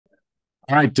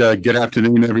All right, good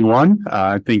afternoon, everyone.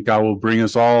 I think I will bring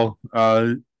us all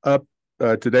up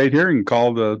to date here and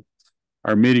call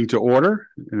our meeting to order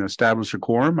and establish a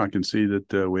quorum. I can see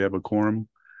that we have a quorum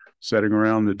sitting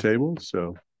around the table.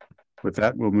 So with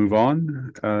that, we'll move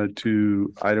on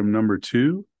to item number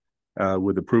 2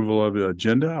 with approval of the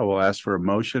agenda. I will ask for a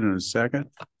motion and a second.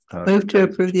 Move to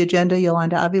approve the agenda,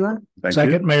 Yolanda Avila.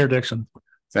 Second, Mayor Dixon.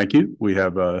 Thank you. We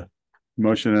have a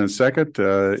motion and a second.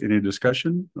 Any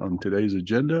discussion on today's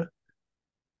agenda?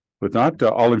 With not,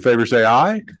 all in favor say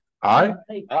aye. Aye.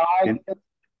 Aye.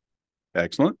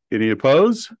 Excellent. Any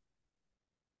opposed?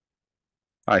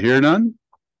 I hear none.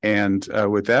 And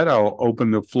with that, I'll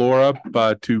open the floor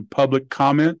up to public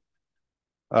comment.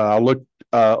 I'll look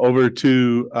over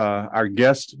to our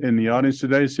guest in the audience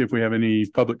today, see if we have any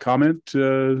public comment.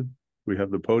 We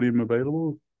have the podium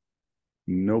available.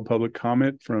 No public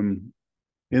comment from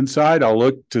inside. I'll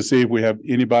look to see if we have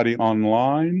anybody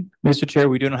online. Mr. Chair,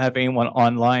 we do not have anyone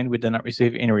online. We did not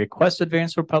receive any requests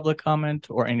advance for public comment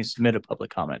or any submitted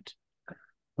public comment.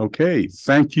 Okay,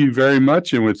 thank you very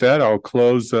much. And with that, I'll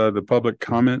close the public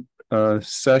comment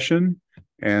session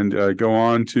and go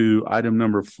on to item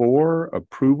number 4,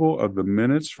 approval of the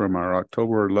minutes from our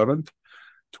October 11th,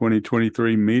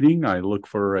 2023 meeting. I look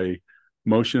for a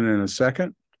motion and a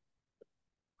second.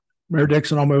 Mayor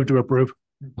Dixon, I'll move to approve.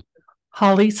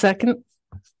 Holly, second.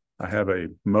 I have a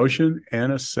motion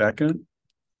and a second.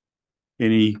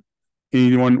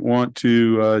 Anyone want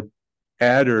to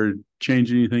add or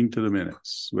change anything to the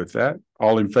minutes? With that,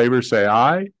 all in favor say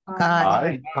aye.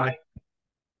 Aye. Aye.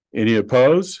 Any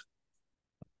opposed?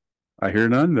 I hear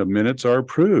none. The minutes are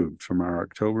approved from our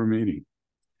October meeting.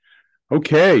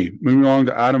 Okay, moving along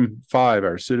to item 5,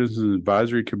 our Citizens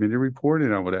Advisory Committee report,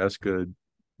 and I would ask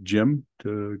Jim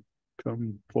to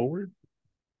come forward.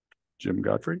 Jim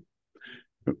Godfrey.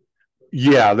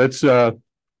 Yeah, let's come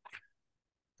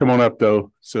on up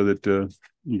though, so that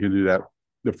you can do that.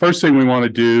 The first thing we want to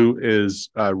do is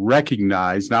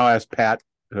recognize. Now I'll ask Pat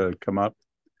to come up.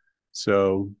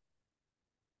 So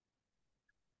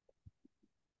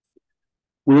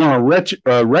we want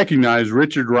to recognize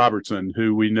Richard Robertson,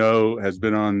 who we know has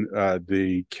been on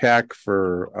the CAC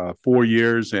for 4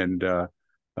 years and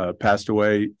passed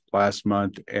away last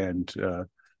month. And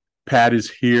Pat is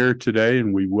here today,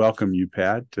 and we welcome you,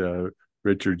 Pat,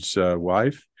 Richard's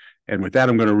wife. And with that,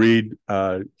 I'm going to read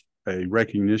a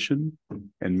recognition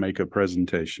and make a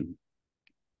presentation.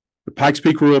 The Pikes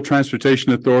Peak Rural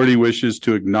Transportation Authority wishes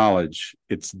to acknowledge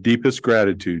its deepest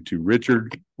gratitude to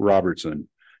Richard Robertson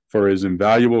for his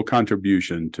invaluable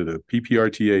contribution to the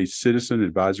PPRTA Citizen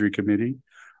Advisory Committee,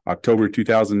 October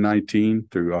 2019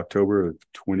 through October of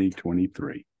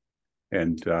 2023.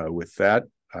 And with that,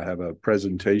 I have a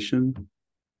presentation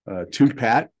to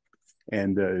Pat,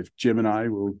 and if Jim and I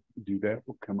will do that,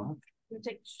 we'll come up.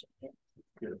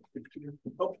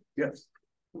 Oh, yes.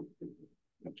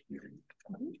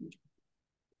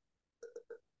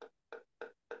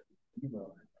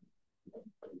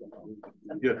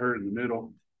 Get her in the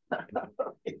middle.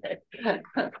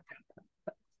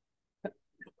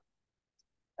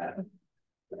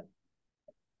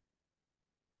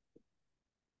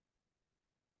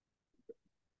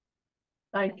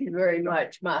 Thank you very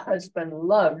much. My husband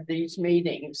loved these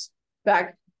meetings. In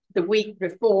fact, the week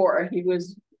before, he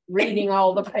was reading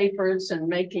all the papers and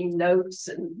making notes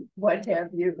and what have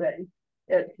you. And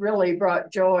it really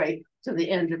brought joy to the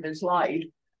end of his life.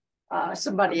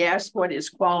 Somebody asked what his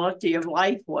quality of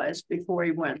life was before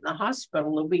he went in the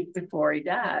hospital the week before he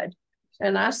died.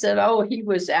 And I said, oh, he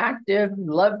was active,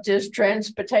 loved his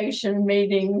transportation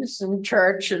meetings and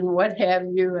church and what have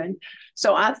you. And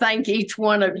so I thank each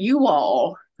one of you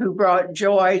all who brought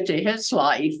joy to his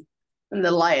life in the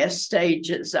last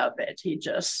stages of it. He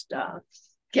just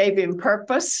gave him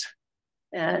purpose,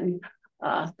 and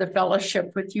the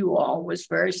fellowship with you all was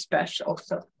very special.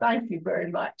 So thank you very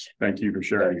much. Thank you for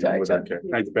sharing. Thanks, Pat.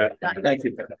 Thank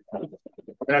you, Pat.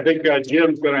 And I think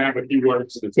Jim's going to have a few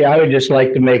words. Yeah, I would just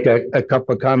like to make a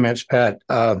couple of comments, Pat.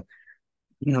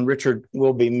 Richard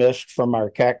will be missed from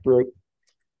our CAC group,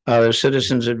 the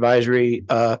Citizens Advisory.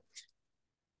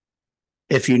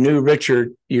 If you knew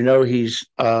Richard, you know he's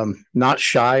not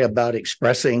shy about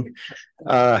expressing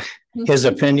his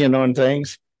opinion on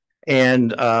things.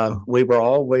 And we were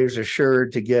always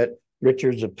assured to get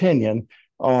Richard's opinion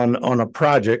on a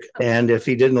project, and if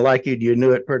he didn't like it, you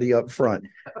knew it pretty up front.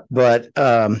 But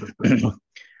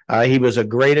he was a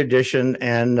great addition,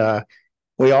 and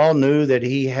we all knew that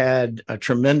he had a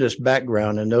tremendous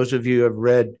background. And those of you who have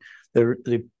read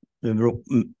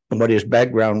what his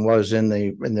background was in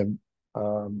the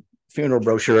funeral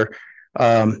brochure,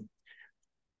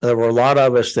 there were a lot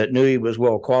of us that knew he was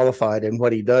well qualified in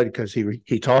what he did because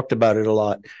he talked about it a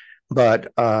lot.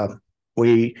 But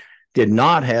we did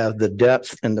not have the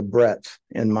depth and the breadth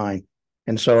in mind.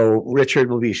 And so Richard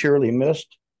will be surely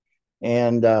missed.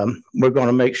 And we're going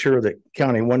to make sure that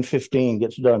County 115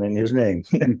 gets done in his name.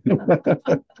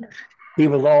 He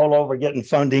was all over getting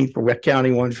funding for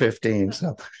County 115.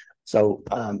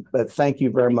 But thank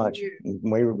you very much.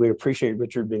 We appreciate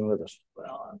Richard being with us.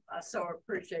 Well, I so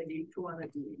appreciate each one of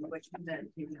you, what you meant,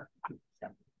 you know.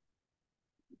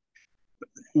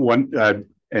 One,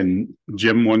 and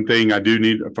Jim, one thing I do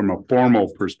need from a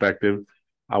formal perspective,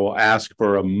 I will ask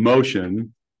for a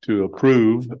motion to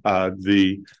approve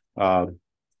the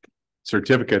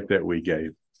certificate that we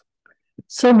gave.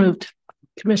 So moved.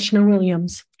 Commissioner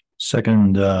Williams.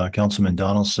 Second, Councilman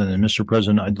Donaldson. And Mr.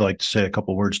 President, I'd like to say a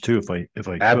couple words too, if I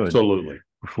could, Absolutely.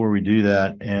 before we do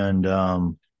that. And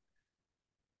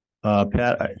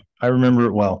Pat, I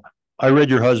remember, well, I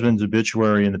read your husband's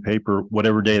obituary in the paper,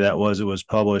 whatever day that was, it was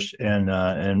published. And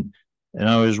I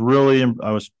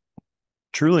was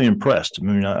truly impressed. I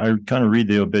mean, I kind of read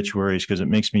the obituaries because it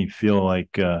makes me feel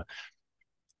like you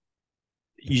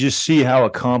just see how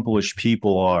accomplished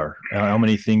people are, how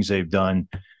many things they've done.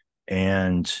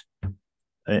 And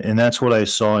that's what I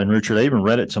saw in Richard. I even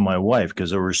read it to my wife because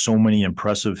there were so many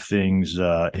impressive things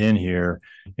in here,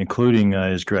 including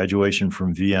his graduation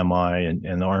from VMI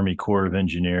and the Army Corps of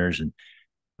Engineers. And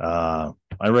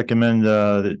I recommend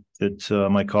that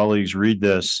my colleagues read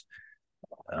this.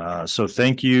 So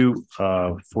thank you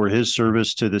for his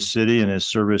service to the city and his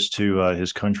service to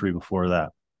his country before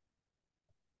that.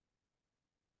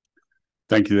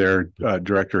 Thank you there,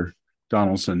 Director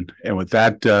Donaldson. And with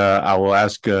that, I will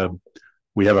ask,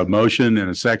 we have a motion and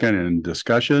a second and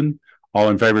discussion. All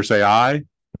in favor, say aye.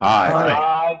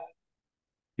 Aye.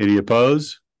 Any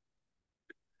opposed?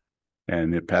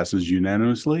 And it passes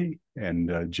unanimously.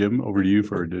 And Jim, over to you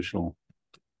for additional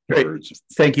Great. words.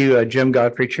 Thank you, Jim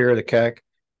Godfrey, Chair of the CAC.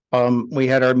 We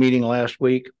had our meeting last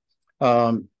week.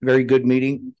 Very good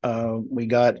meeting. We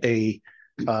got a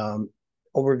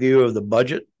overview of the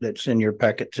budget that's in your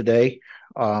packet today.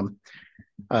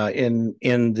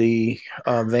 In the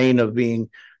vein of being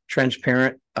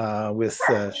transparent with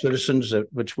citizens,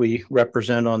 which we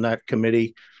represent on that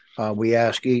committee, we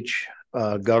ask each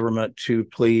government to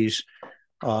please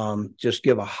just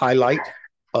give a highlight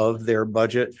of their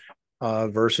budget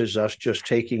versus us just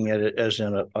taking it as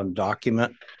in a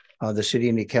document. The city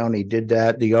and the county did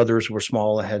that. The others were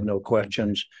small and had no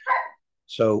questions.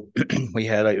 So we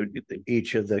had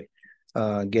each of the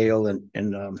Gail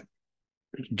and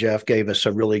Jeff gave us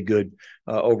a really good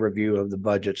overview of the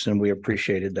budgets, and we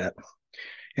appreciated that.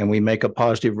 And we make a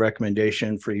positive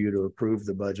recommendation for you to approve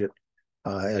the budget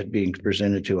as being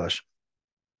presented to us.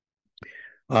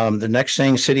 The next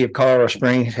thing, City of Colorado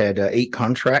Springs had 8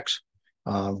 contracts.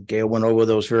 Gail went over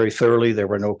those very thoroughly. There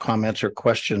were no comments or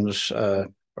questions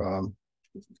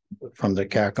from the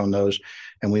CAC on those,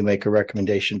 and we make a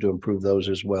recommendation to approve those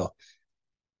as well.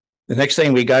 The next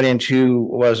thing we got into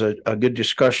was a good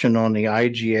discussion on the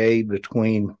IGA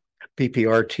between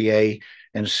PPRTA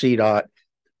and CDOT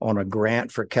on a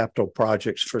grant for capital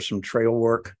projects for some trail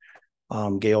work.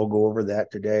 Gail will go over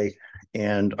that today.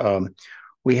 And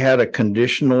we had a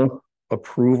conditional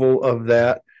approval of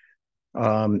that.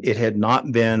 It had not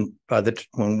been,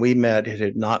 when we met, it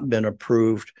had not been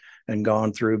approved and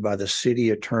gone through by the city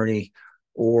attorney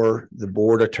or the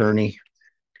board attorney.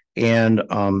 And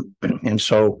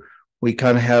so we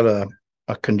kind of have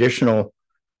a conditional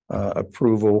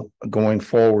approval going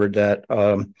forward that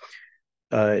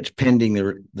it's pending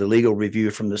the legal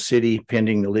review from the city,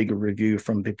 pending the legal review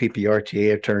from the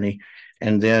PPRTA attorney,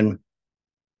 and then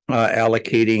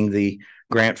allocating the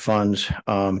grant funds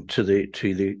to the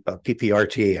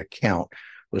PPRTA account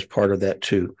was part of that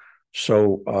too.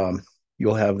 So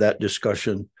you'll have that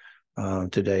discussion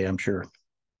today, I'm sure.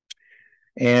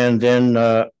 And then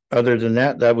other than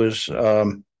that, that was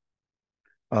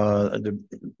the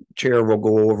chair will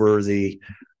go over the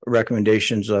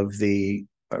recommendations of the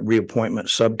reappointment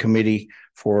subcommittee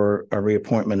for a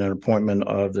reappointment and appointment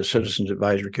of the Citizens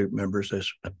Advisory Group members as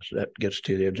that gets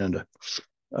to the agenda.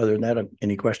 Other than that,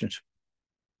 any questions?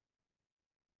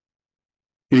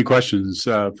 Any questions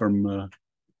from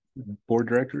board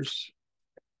directors?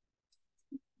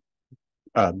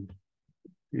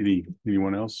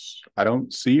 Anyone else? I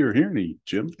don't see or hear any,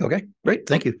 Jim. Okay, great.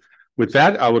 Thank you. With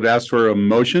that, I would ask for a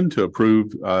motion to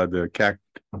approve the CAC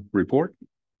report.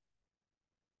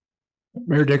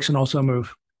 Mayor Dixon also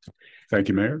move. Thank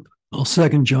you, Mayor. I'll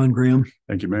second John Graham.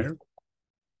 Thank you, Mayor.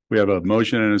 We have a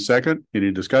motion and a second.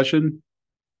 Any discussion?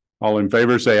 All in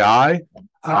favor, say aye.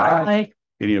 Aye.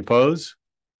 Any opposed?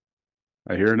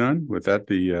 I hear none. With that,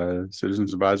 the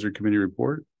Citizens Advisory Committee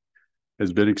report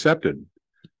has been accepted.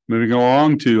 Moving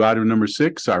along to item number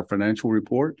 6, our financial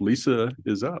report. Lisa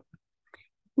is up.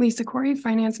 Lisa Corey,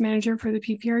 Finance Manager for the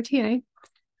PPRTA.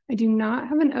 I do not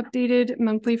have an updated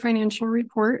monthly financial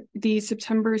report. The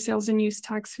September sales and use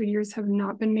tax figures have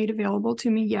not been made available to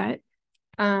me yet.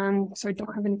 So I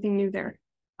don't have anything new there.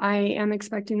 I am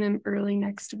expecting them early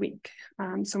next week.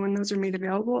 So when those are made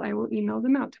available, I will email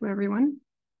them out to everyone.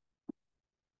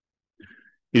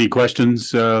 Any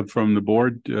questions from the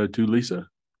board to Lisa?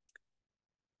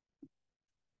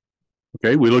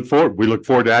 Okay, we look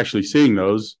forward to actually seeing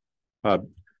those. And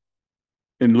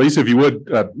Lisa, if you would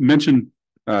mention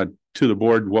to the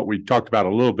board what we talked about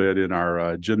a little bit in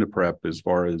our agenda prep as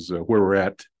far as where we're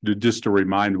at, just to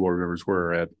remind board members where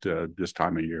we're at this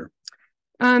time of year.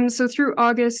 So through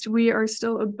August, we are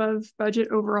still above budget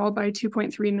overall by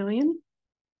 2.3 million.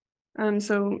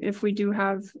 So if we do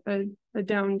have a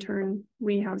downturn,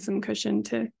 we have some cushion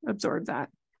to absorb that.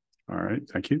 All right,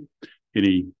 thank you.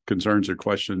 Any concerns or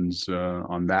questions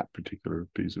on that particular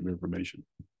piece of information?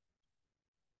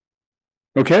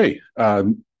 Okay,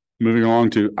 moving along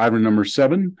to item number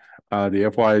 7,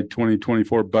 the FY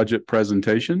 2024 budget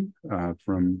presentation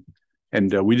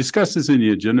and we discussed this in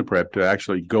the agenda prep to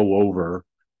actually go over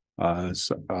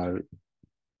the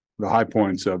high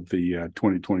points of the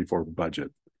 2024 budget.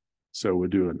 So we'll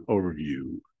do an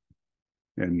overview,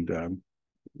 and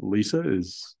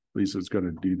Lisa's going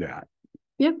to do that.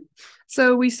 Yep.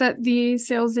 So we set the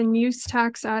sales and use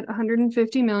tax at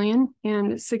 150 million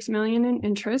and 6 million in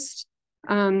interest.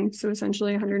 So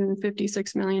essentially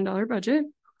 $156 million budget.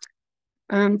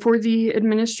 For the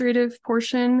administrative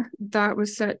portion, that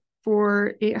was set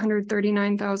for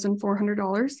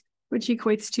 $839,400, which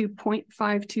equates to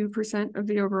 0.52% of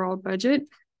the overall budget.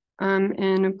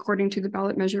 And according to the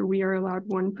ballot measure, we are allowed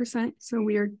 1%. So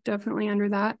we are definitely under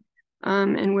that.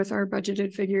 And with our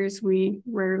budgeted figures, we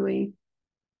rarely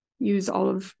use all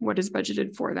of what is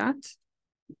budgeted for that.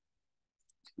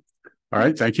 All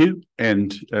right, thank you.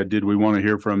 And did we want to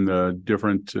hear from the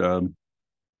different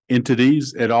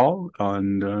entities at all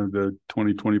on the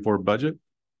 2024 budget?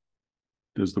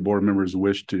 Does the board members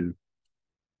wish to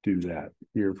do that?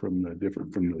 Hear from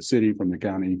from the city, from the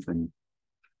county, from...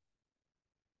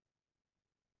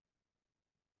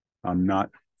 I'm not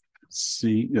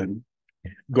seeing...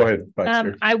 Go ahead.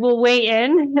 I will weigh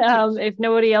in. If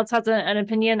nobody else has an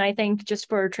opinion, I think just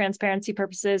for transparency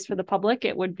purposes for the public,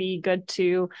 it would be good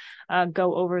to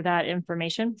go over that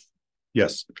information.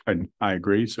 Yes, I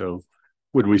agree. So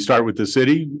would we start with the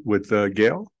city with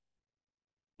Gail?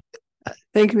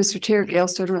 Thank you, Mr. Chair. Gail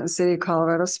Stoderman, the city of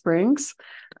Colorado Springs.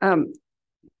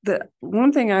 The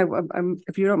one thing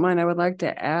if you don't mind, I would like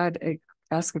to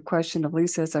ask a question of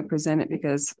Lisa as I present it,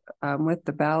 because with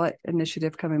the ballot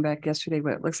initiative coming back yesterday,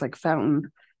 but it looks like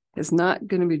Fountain is not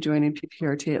going to be joining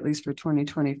PPRTA, at least for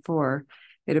 2024.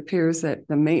 It appears that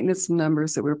the maintenance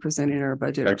numbers that we're presenting in our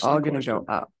budget are all going to go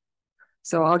up.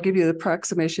 So I'll give you the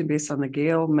approximation based on the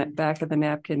Gale back of the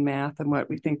napkin math and what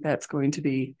we think that's going to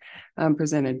be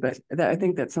presented. But I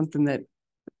think that's something that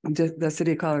the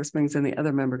city of Colorado Springs and the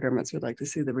other member governments would like to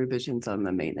see, the revisions on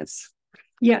the maintenance.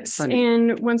 Yes, funding.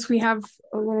 and once we have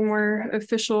a little more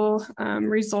official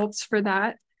results for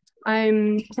that,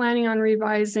 I'm planning on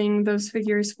revising those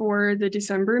figures for the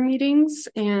December meetings,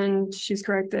 and she's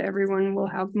correct that everyone will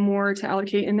have more to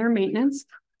allocate in their maintenance.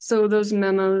 So those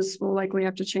memos will likely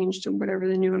have to change to whatever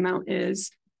the new amount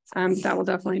is. That will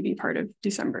definitely be part of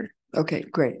December. Okay,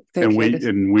 great. Thank you.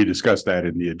 And we discussed that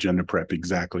in the agenda prep,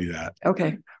 exactly that.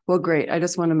 Okay, well, great. I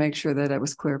just want to make sure that it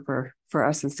was clear for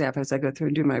us and staff as I go through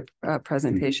and do my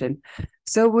presentation. Mm-hmm.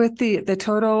 So with the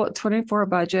total 24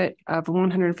 budget of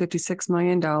 $156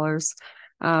 million,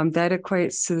 that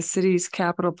equates to the city's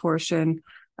capital portion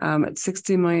at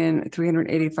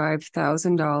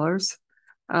 $60,385,000.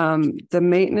 The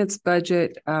maintenance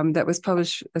budget that was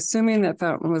published, assuming that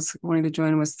Fountain was going to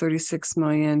join, was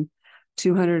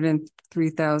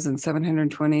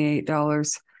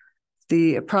 $36,203,728.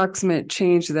 The approximate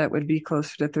change to that would be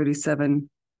closer to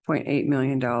 $37.8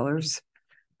 million.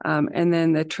 And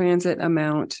then the transit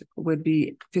amount would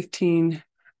be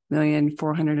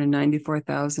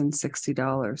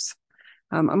 $15,494,060.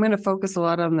 I'm going to focus a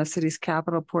lot on the city's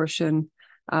capital portion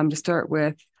to start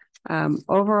with.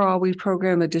 Overall, we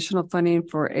program additional funding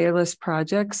for A-list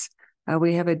projects.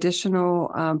 We have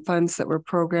additional funds that were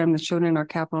programmed and shown in our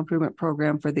capital improvement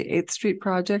program for the 8th Street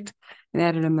project and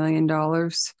added $1 million.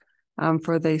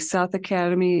 For the South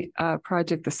Academy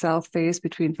project, the south phase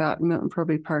between Fountain Milton and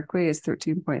Proby Parkway is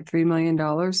 $13.3 million.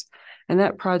 And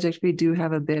that project we do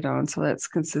have a bid on, so that's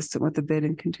consistent with the bid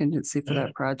and contingency for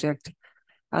that project.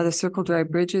 The Circle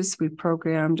Drive bridges, we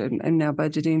programmed and now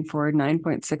budgeting for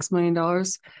 $9.6 million.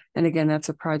 And again, that's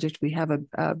a project we have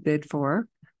a bid for.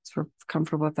 So we're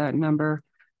comfortable with that number.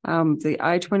 The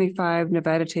I-25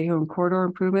 Nevada Tejon corridor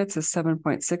improvements is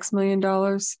 $7.6 million.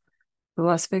 The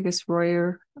Las Vegas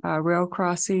Royer rail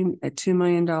crossing at $2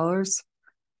 million.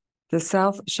 The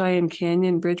South Cheyenne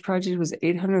Canyon Bridge project was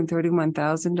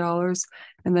 $831,000.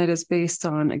 And that is based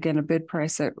on, again, a bid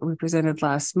price that we presented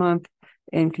last month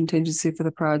and contingency for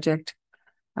the project.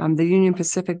 The Union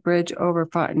Pacific Bridge over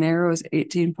Fontanero is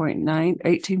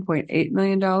 $18.8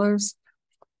 million.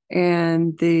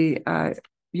 And the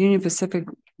Union Pacific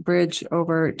Bridge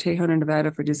over Tejon,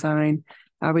 Nevada for design,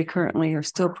 we currently are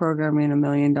still programming $1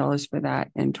 million for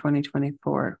that in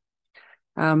 2024.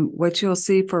 What you'll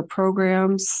see for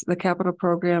programs, the capital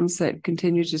programs that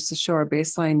continue just to show our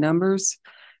baseline numbers.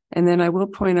 And then I will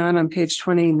point out on page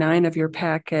 29 of your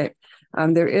packet,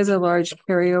 there is a large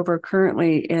carryover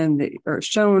currently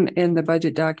shown in the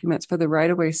budget documents for the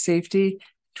right-of-way safety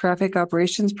traffic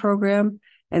operations program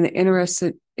and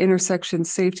the intersection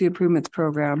safety improvements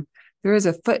program. There is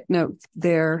a footnote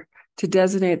there to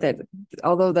designate that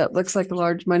although that looks like a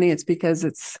large money, it's because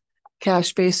it's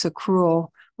cash-based accrual.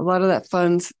 A lot of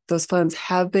those funds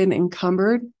have been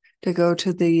encumbered to go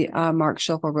to the Mark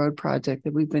Shuffle Road project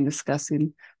that we've been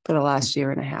discussing for the last year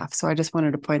and a half. So I just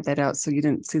wanted to point that out so you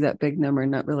didn't see that big number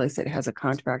and not realize that it has a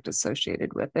contract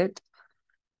associated with it.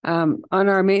 On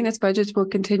our maintenance budgets, we'll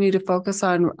continue to focus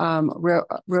on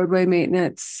roadway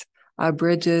maintenance,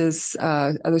 bridges,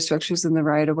 other structures in the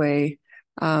right-of-way,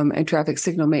 and traffic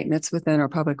signal maintenance within our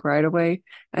public right-of-way.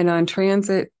 And on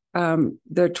transit,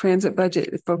 the transit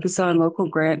budget focus on local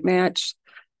grant match,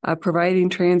 providing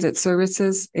transit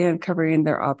services and covering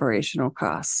their operational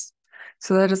costs.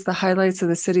 So that is the highlights of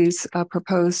the city's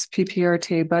proposed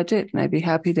PPRTA budget, and I'd be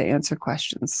happy to answer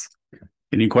questions.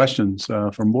 Any questions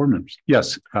from board members?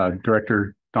 Yes,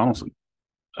 Director Donaldson.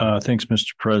 Thanks,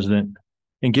 Mr. President.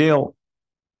 And Gail,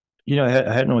 you know, I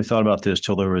hadn't really thought about this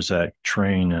till there was that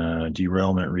train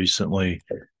derailment recently.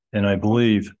 And I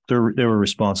believe they were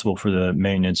responsible for the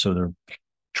maintenance of their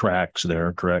tracks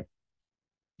there, correct?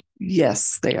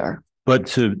 Yes, they are. But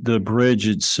to the bridge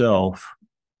itself,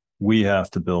 we have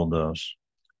to build those.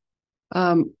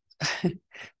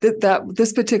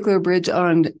 This particular bridge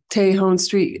on Tejon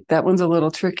Street, that one's a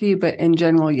little tricky, but in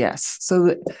general, yes.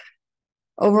 So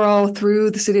overall,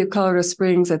 through the city of Colorado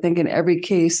Springs, I think in every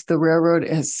case, the railroad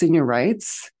has senior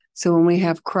rights. So when we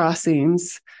have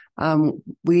crossings,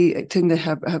 we tend to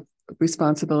have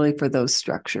responsibility for those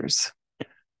structures.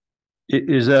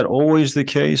 Is that always the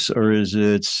case, or is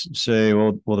it say,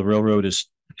 well, the railroad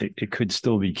it could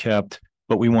still be kept,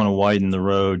 but we want to widen the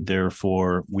road,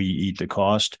 therefore we eat the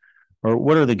cost? Or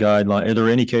what are the guidelines? Are there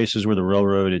any cases where the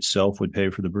railroad itself would pay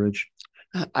for the bridge?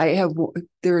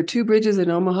 There are two bridges in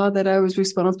Omaha that I was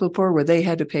responsible for where they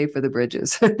had to pay for the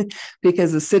bridges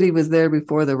because the city was there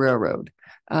before the railroad.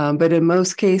 But in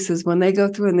most cases, when they go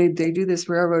through and they do this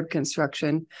railroad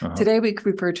construction, today we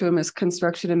refer to them as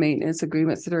construction and maintenance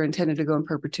agreements that are intended to go in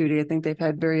perpetuity. I think they've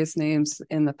had various names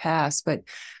in the past, but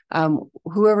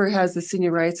whoever has the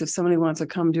senior rights, if somebody wants to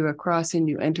come to a crossing,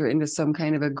 you enter into some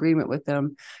kind of agreement with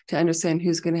them to understand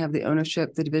who's going to have the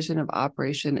ownership, the division of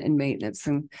operation and maintenance,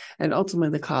 and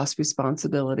ultimately the cost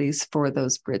responsibilities for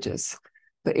those bridges.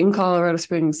 But in Colorado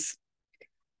Springs,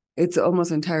 it's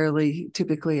almost entirely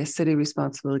typically a city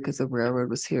responsibility because the railroad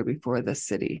was here before the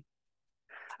city.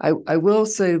 I will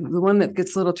say the one that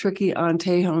gets a little tricky on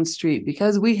Tejon Street,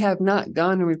 because we have not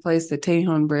gone and replaced the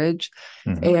Tejon Bridge,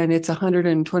 and it's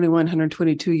 121,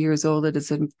 122 years old. It is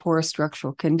in poor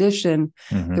structural condition.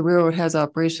 The railroad has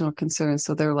operational concerns,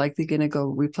 so they're likely going to go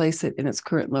replace it in its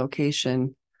current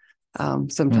location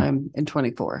sometime in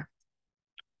 24.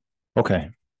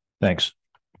 Okay, thanks.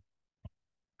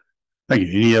 Thank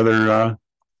you. Any other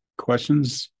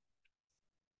questions?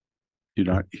 Do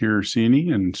not hear or see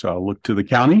any, and so I'll look to the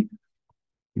county.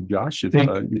 Josh,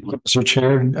 Mr.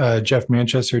 Chair, Jeff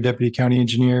Manchester, Deputy County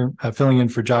Engineer, filling in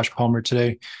for Josh Palmer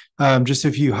today. Just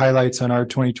a few highlights on our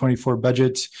 2024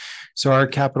 budget. So our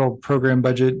capital program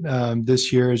budget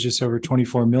this year is just over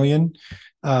 24 million.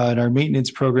 And our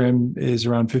maintenance program is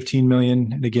around 15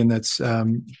 million. And again, that's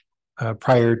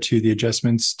prior to the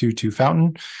adjustments due to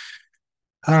Fountain.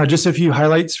 Just a few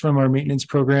highlights from our maintenance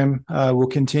program. We'll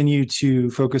continue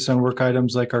to focus on work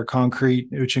items like our concrete,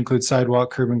 which includes sidewalk,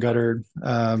 curb and gutter,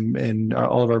 and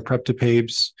all of our prep to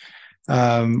paves.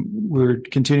 We're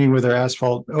continuing with our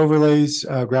asphalt overlays,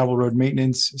 gravel road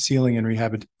maintenance, sealing and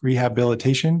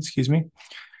rehabilitation,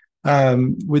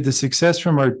 with the success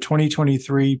from our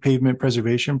 2023 pavement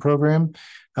preservation program,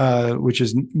 which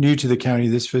is new to the county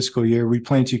this fiscal year. We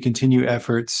plan to continue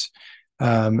efforts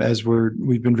as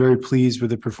we've been very pleased with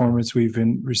the performance we've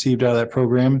been received out of that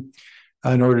program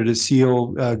in order to seal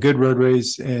good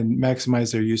roadways and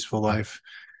maximize their useful life.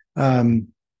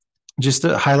 Just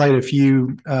to highlight a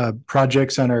few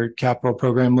projects on our capital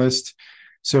program list.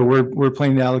 So we're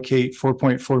planning to allocate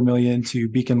 4.4 million to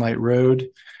Beacon Light Road,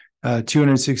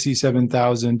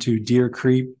 267,000 to Deer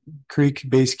Creek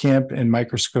Base Camp and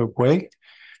Microscope Way,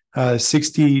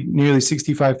 nearly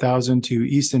 65,000 to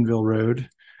Eastonville Road,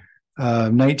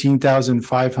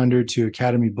 19,500 to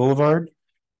Academy Boulevard,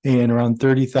 and around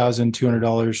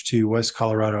 $30,200 to West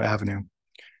Colorado Avenue.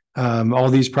 All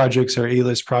these projects are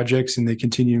A-list projects and they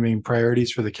continue to remain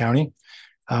priorities for the county.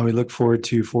 We look forward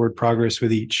to forward progress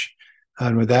with each.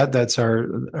 And with that, that's our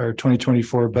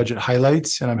 2024 budget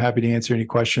highlights, and I'm happy to answer any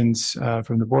questions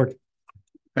from the board.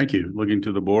 Thank you. Looking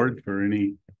to the board for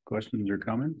any questions or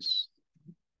comments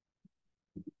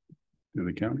to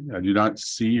the county. I do not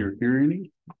see or hear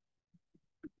any.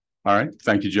 All right.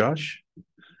 Thank you, Josh.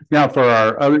 Now for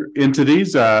our other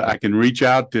entities, I can reach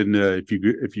out and if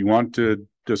you want to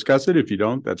discuss it. If you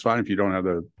don't, that's fine. If you don't have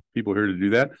the people here to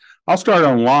do that, I'll start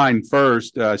online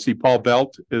first. I see Paul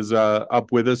Belt is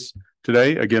up with us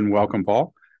today. Again, welcome,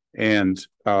 Paul. And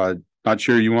not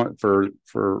sure you want for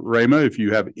Rayma, if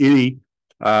you have any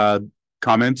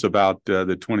comments about the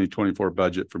 2024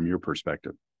 budget from your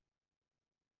perspective.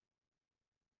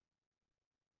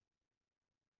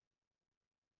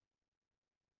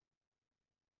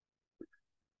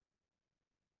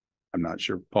 I'm not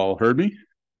sure Paul heard me.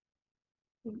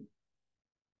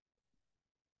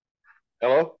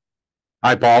 Hello.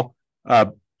 Hi, Paul. Hi.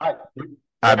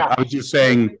 I was just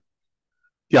saying,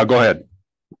 yeah, go ahead.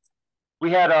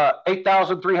 We had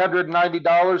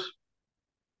 $8,390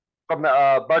 from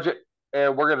the budget,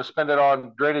 and we're going to spend it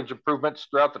on drainage improvements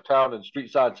throughout the town and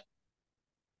street sides.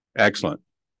 Excellent.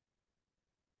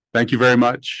 Thank you very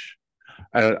much.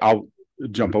 I'll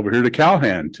jump over here to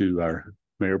Calhan to our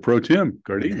Mayor Pro Tem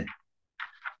Gardini.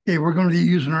 Okay, we're going to be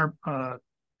using our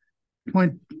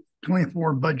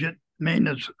 2024 budget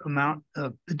maintenance amount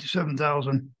of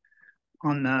 $57,000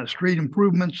 on street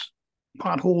improvements,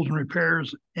 potholes and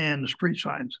repairs, and the street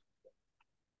signs.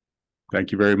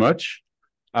 Thank you very much.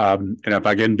 And if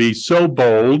I can be so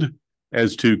bold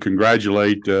as to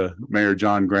congratulate Mayor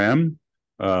John Graham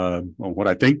on what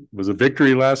I think was a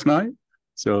victory last night.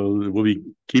 So we'll be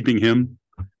keeping him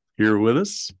here with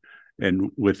us.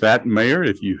 And with that, Mayor,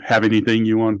 if you have anything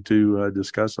you want to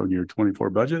discuss on your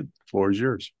 24 budget, the floor is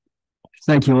yours.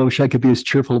 Thank you. I wish I could be as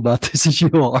cheerful about this as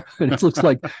you are. It looks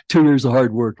like 2 years of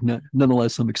hard work.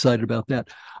 Nonetheless, I'm excited about that.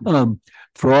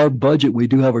 For our budget, we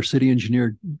do have our city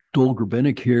engineer, Dole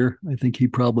Grabinick, here. I think he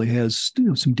probably has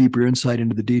some deeper insight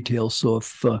into the details. So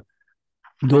if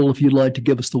Dole, if you'd like to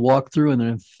give us the walkthrough, and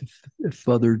then if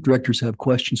other directors have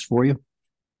questions for you.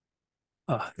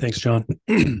 Thanks, John,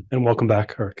 and welcome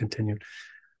back or continued.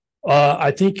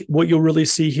 I think what you'll really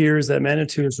see here is that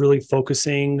Manitou is really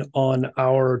focusing on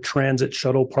our transit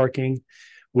shuttle parking,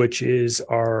 which is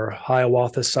our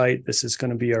Hiawatha site. This is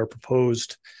going to be our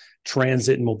proposed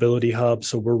transit and mobility hub.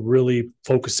 So we're really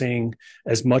focusing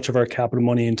as much of our capital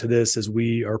money into this as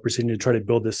we are proceeding to try to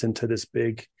build this into this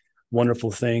big,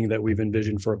 wonderful thing that we've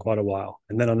envisioned for quite a while.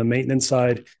 And then on the maintenance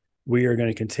side, we are going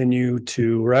to continue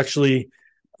to, we're actually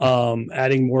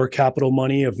adding more capital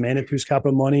money of Manitou's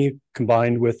capital money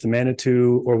combined with the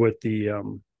Manitou or with the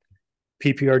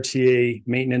PPRTA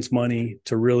maintenance money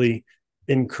to really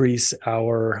increase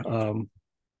our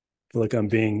feel like I'm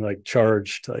being like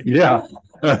charged. Like, yeah.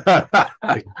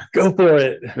 Like, go for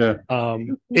it. Yeah.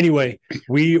 Anyway,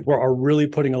 we are really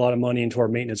putting a lot of money into our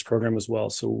maintenance program as well.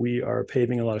 So we are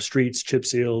paving a lot of streets, chip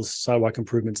seals, sidewalk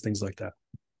improvements, things like that.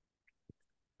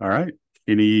 All right.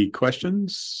 Any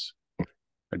questions?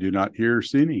 I do not hear or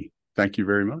see any. Thank you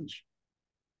very much.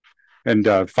 And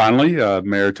finally,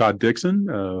 Mayor Todd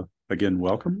Dixon, again,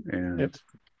 welcome. And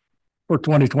for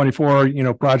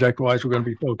 2024, project wise, we're going to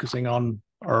be focusing on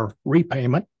our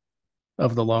repayment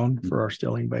of the loan for our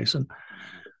Stilling Basin.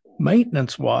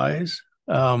 Maintenance wise,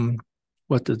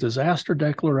 with the disaster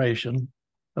declaration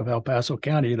of El Paso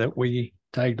County that we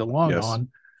tagged along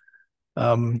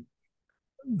on,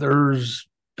 there's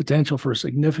potential for a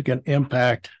significant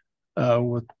impact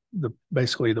with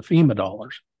basically the FEMA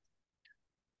dollars.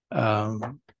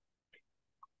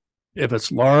 If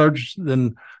it's large,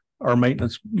 then our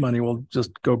maintenance money will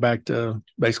just go back to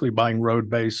basically buying road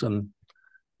base and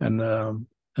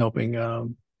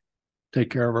helping take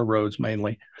care of our roads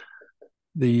mainly.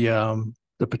 The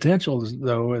potential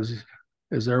though is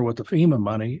there with the FEMA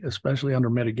money, especially under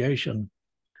mitigation,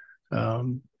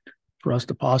 for us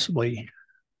to possibly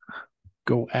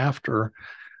go after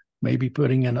maybe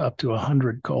putting in up to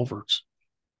 100 culverts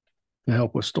to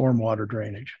help with stormwater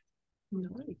drainage.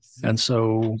 Nice. And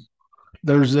so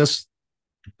there's this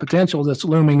potential that's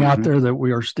looming out there that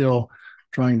we are still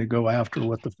trying to go after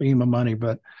with the FEMA money.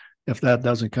 But if that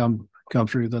doesn't come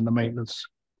through, then the maintenance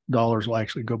dollars will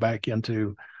actually go back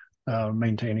into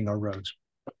maintaining our roads.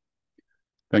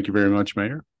 Thank you very much,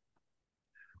 Mayor.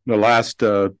 The last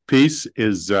piece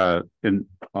is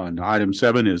on item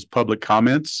 7 is public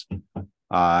comments.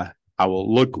 I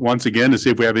will look once again to see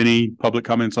if we have any public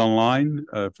comments online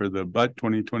for the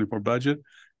 2024 budget,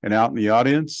 and out in the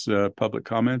audience, public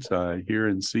comments. I hear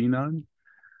and see none.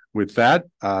 With that,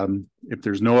 if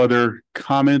there's no other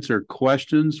comments or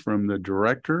questions from the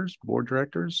directors, board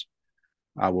directors,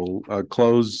 I will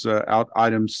close out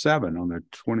item 7 on the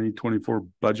 2024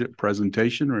 budget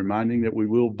presentation, reminding that we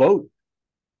will vote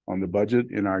on the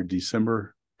budget in our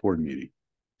December board meeting.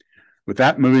 With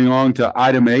that, moving on to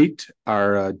item 8,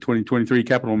 our 2023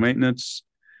 capital maintenance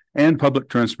and public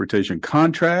transportation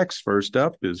contracts. First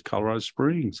up is Colorado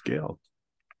Springs. Gail.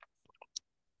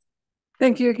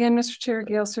 Thank you again, Mr. Chair.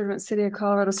 Gail Sturtevant, City of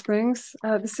Colorado Springs.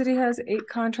 The city has 8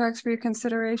 contracts for your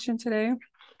consideration today.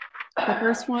 The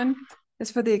first one is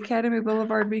for the Academy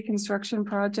Boulevard reconstruction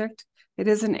project. It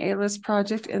is an A-list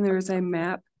project, and there is a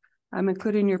map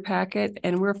including your packet,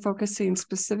 and we're focusing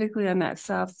specifically on that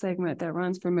south segment that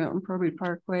runs from Milton Proby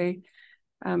Parkway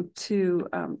to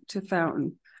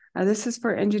Fountain. This is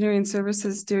for engineering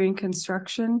services during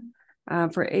construction.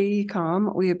 For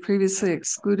AECom, we have previously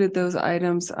excluded those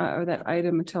items or that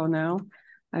item until now.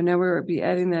 Now we'll be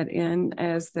adding that in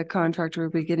as the contractor will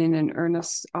be getting in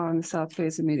earnest on the south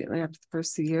phase immediately after the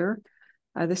first of the year.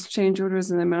 This change order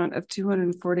is in the amount of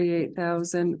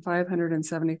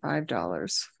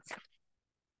 $248,575.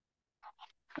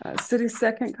 City's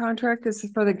second contract is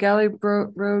for the Galley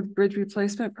Road Bridge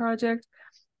Replacement Project.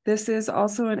 This is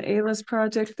also an A-list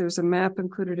project. There's a map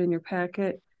included in your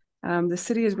packet. The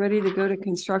city is ready to go to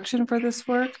construction for this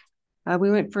work.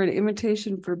 We went for an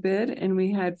invitation for bid, and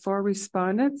we had 4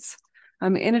 respondents.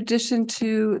 In addition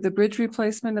to the bridge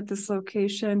replacement at this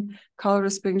location, Colorado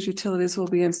Springs Utilities will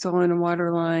be installing a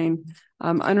water line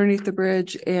underneath the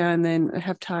bridge, and then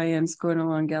have tie-ins going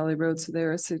along Galley Road. So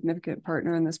they're a significant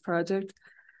partner in this project.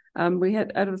 We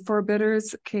had, out of the 4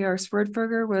 bidders, KR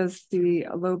Swerdberger was the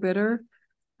low bidder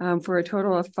for a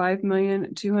total of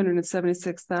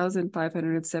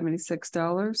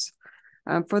 $5,276,576.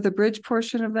 For the bridge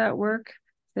portion of that work,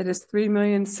 that is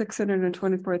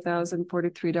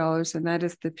 $3,624,043, and that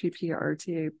is the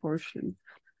PPRTA portion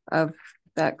of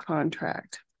that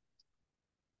contract.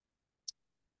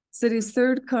 City's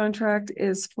third contract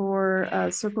is for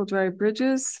Circle Drive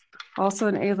Bridges, also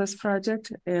an A-list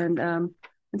project. And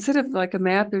instead of like a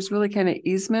map, there's really kind of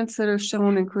easements that are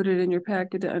shown included in your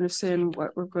packet to understand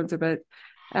what we're going through. But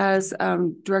as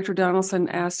Director Donaldson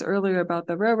asked earlier about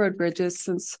the railroad bridges,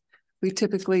 since we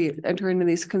typically enter into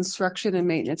these construction and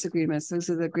maintenance agreements, those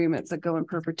are the agreements that go in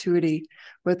perpetuity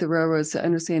with the railroads to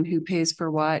understand who pays for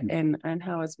what and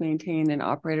how it's maintained and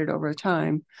operated over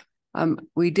time.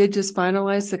 We did just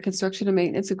finalize the construction and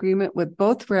maintenance agreement with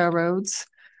both railroads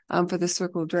for the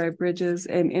Circle Drive bridges,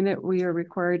 and in it we are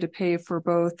required to pay for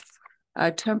both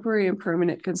temporary and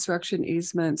permanent construction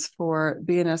easements for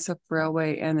BNSF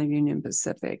Railway and the Union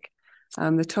Pacific.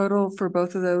 The total for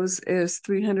both of those is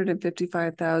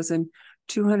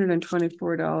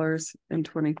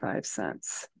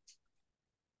 $355,224.25.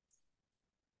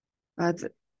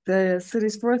 The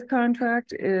city's fourth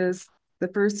contract is the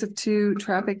first of 2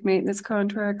 traffic maintenance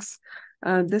contracts.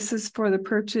 This is for the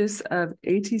purchase of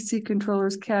ATC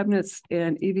controllers, cabinets,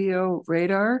 and EVO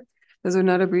radar. Those are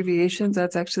not abbreviations.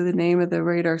 That's actually the name of the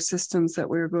radar systems that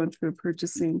we were going through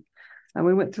purchasing.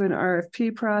 We went through an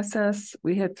RFP process.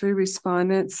 We had 3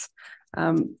 respondents.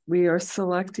 We are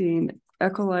selecting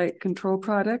Ecolite Control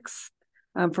Products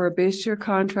for a base year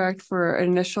contract for an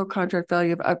initial contract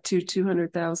value of up to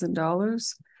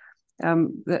 $200,000.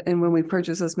 And when we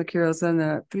purchase those materials, then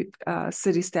the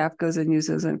city staff goes and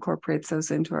uses and incorporates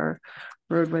those into our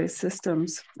roadway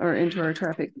systems or into our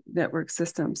traffic network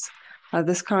systems.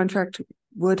 This contract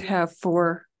would have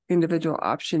 4 individual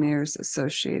optioneers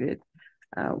associated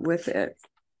with it.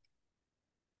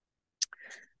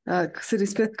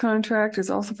 City's 5th contract is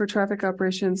also for traffic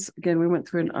operations. Again, we went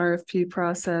through an RFP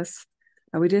process.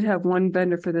 We did have 1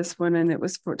 vendor for this one, and it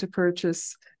was to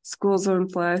purchase school zone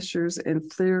flashers and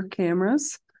FLIR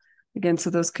cameras. Again, so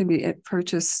those can be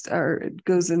purchased or it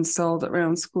goes installed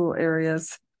around school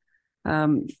areas.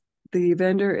 The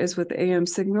vendor is with AM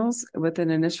Signals with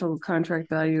an initial contract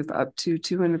value of up to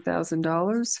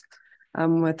 $200,000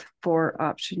 with 4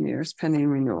 option years pending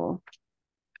renewal.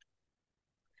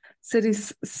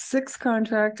 City's sixth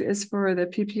contract is for the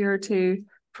PPRTA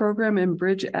Program and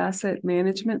Bridge Asset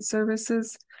Management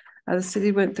Services. The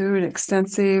city went through an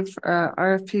extensive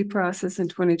RFP process in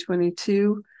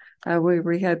 2022. Where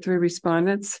we had 3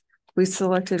 respondents. We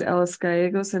selected Ellis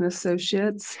Gallegos and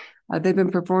Associates. They've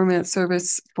been performing that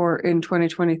service in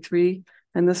 2023,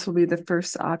 and this will be the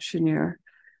first option year.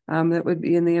 That would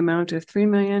be in the amount of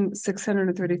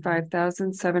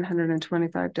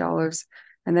 $3,635,725,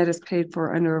 and that is paid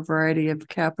for under a variety of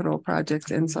capital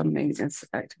projects and some maintenance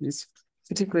activities,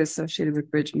 particularly associated with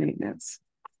bridge maintenance.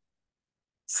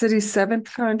 City's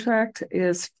 7th contract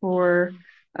is for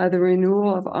the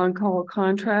renewal of on-call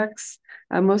contracts.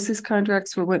 Most of these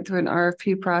contracts went through an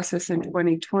RFP process in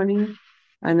 2020,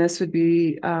 and this would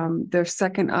be their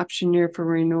second option year for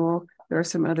renewal. There are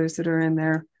some others that are in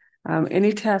there.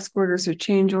 Any task orders or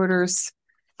change orders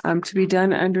to be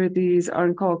done under these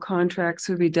on-call contracts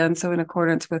would be done so in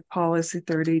accordance with policy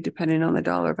 30, depending on the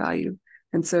dollar value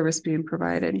and service being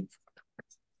provided.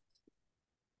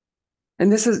 And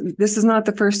this is not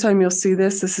the first time you'll see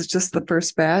this. This is just the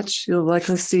first batch. You'll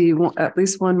likely see at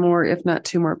least 1 more, if not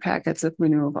 2 more packets of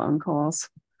renewal of on-calls.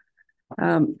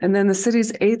 And then the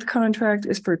city's 8th contract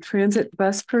is for transit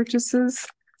bus purchases.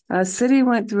 City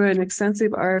went through an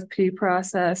extensive RFP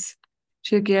process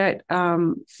to get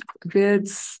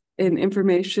bids and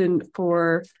information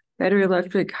for battery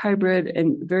electric, hybrid,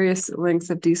 and various lengths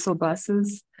of diesel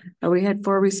buses. We had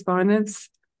 4 respondents.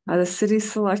 The city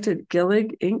selected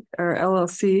Gillig Inc. or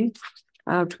LLC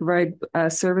to provide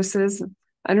services.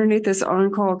 Underneath this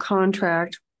on-call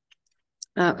contract,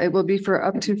 it will be for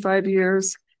up to 5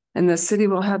 years, and the city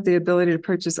will have the ability to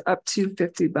purchase up to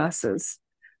 50 buses.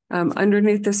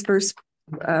 Underneath this first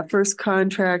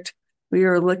contract, we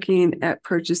are looking at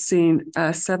purchasing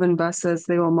 7 buses.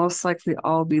 They will most likely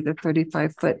all be the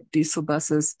 35-foot diesel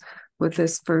buses with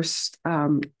this first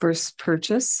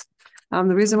purchase.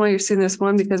 The reason why you're seeing this,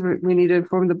 one, because we need to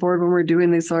inform the board when we're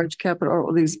doing these large capital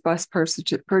or these bus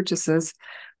purchases,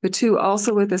 but 2,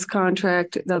 also with this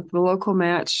contract, the local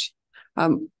match.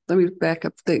 Let me back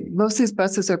up. Most of these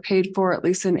buses are paid for at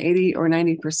least in 80 or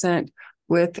 90%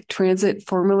 with transit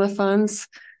formula funds,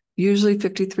 usually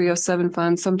 5307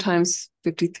 funds, sometimes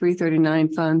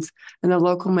 5339 funds, and the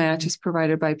local match is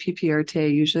provided by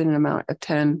PPRTA, usually in an amount of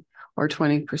 10 or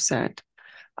 20%.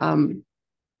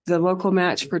 The local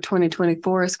match for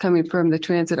 2024 is coming from the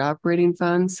transit operating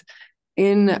funds.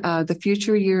 In the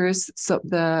future years, so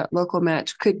the local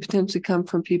match could potentially come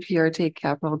from PPRTA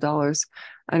capital dollars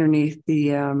underneath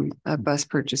the bus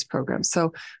purchase program.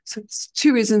 So it's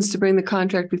 2 reasons to bring the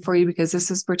contract before you,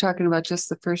 because we're talking about just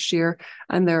the first year,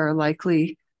 and there are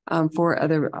likely 4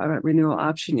 other renewal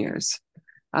option years.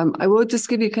 I will just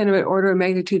give you kind of an order of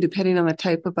magnitude depending on the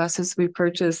type of buses we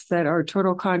purchase, that our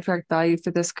total contract value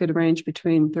for this could range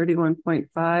between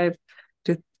 $31.5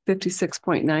 to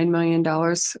 $56.9 million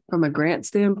from a grant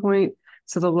standpoint.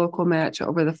 So the local match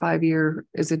over the 5-year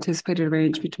is anticipated to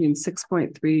range between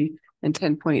 $6.3 and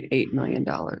 $10.8 million.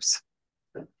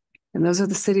 And those are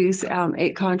the city's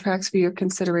 8 contracts for your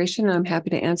consideration. I'm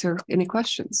happy to answer any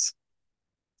questions.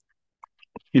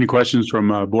 Any questions from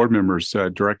board members?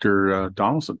 Director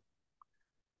Donaldson.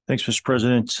 Thanks, Mr.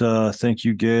 President. Thank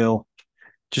you, Gail.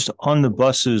 Just on the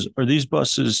buses, are these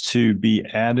buses to be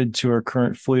added to our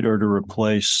current fleet or to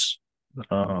replace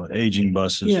aging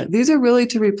buses? Yeah, these are really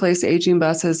to replace aging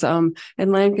buses. And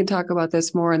Lan can talk about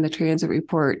this more in the transit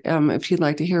report if you'd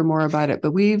like to hear more about it.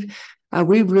 But we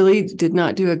really did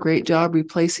not do a great job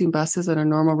replacing buses on a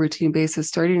normal routine basis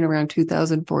starting around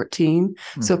 2014.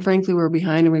 Mm-hmm. So frankly, we're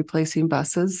behind in replacing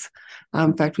buses.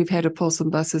 In fact, we've had to pull some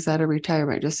buses out of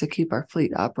retirement just to keep our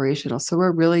fleet operational. So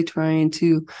we're really trying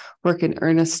to work in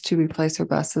earnest to replace our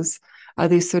buses.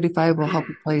 These 35 will help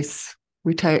replace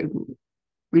retired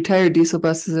diesel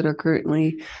buses that are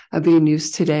currently being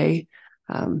used today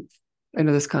under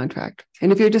this contract.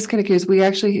 And if you're just kind of curious,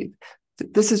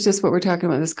 this is just what we're talking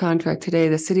about, this contract today.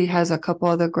 The city has a couple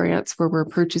other grants where we're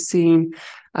purchasing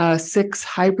 6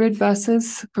 hybrid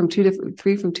buses from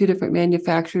 3 from 2 different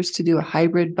manufacturers to do a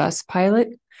hybrid bus pilot.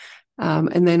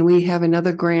 And then we have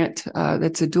another grant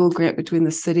that's a dual grant between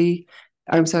the state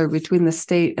and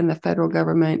the federal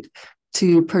government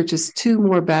to purchase 2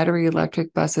 more battery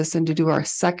electric buses and to do our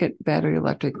second battery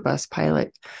electric bus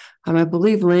pilot. I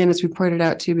believe Lan has reported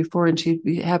out to you before, and she'd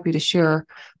be happy to share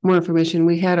more information.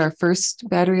 We had our first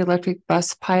battery electric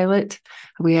bus pilot.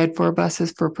 We had 4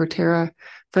 buses for PPRTA.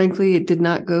 Frankly, it did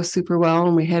not go super well,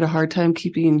 and we had a hard time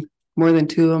keeping more than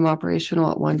 2 of them operational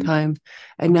at one time.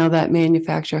 And now that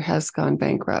manufacturer has gone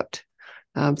bankrupt.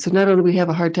 So not only do we have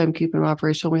a hard time keeping them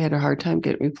operational, we had a hard time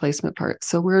getting replacement parts.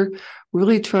 So we're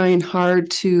really trying hard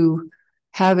to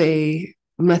have a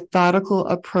methodical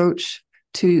approach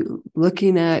to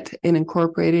looking at and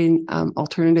incorporating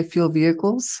alternative fuel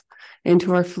vehicles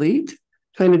into our fleet,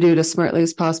 trying to do it as smartly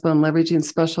as possible and leveraging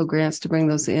special grants to bring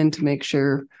those in to make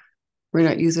sure we're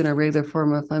not using our regular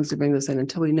form of funds to bring those in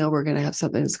until we know we're going to have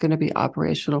something that's going to be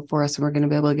operational for us and we're going to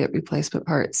be able to get replacement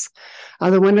parts.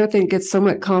 The one other thing gets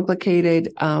somewhat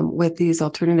complicated with these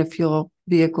alternative fuel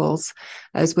vehicles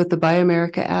as with the Buy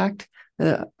America Act.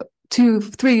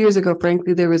 2-3 years ago,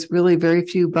 frankly, there was really very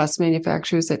few bus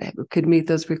manufacturers that could meet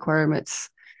those requirements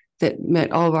that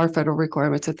met all of our federal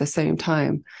requirements at the same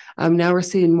time. Now we're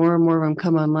seeing more and more of them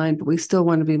come online, but we still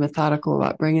want to be methodical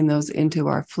about bringing those into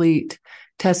our fleet,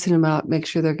 testing them out, make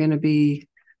sure they're going to be,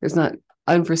 there's not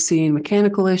unforeseen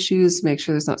mechanical issues, make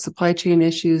sure there's not supply chain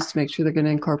issues, to make sure they're going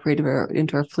to incorporate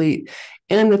into our fleet,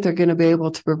 and that they're going to be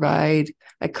able to provide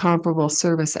a comparable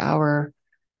service hour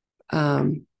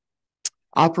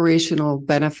operational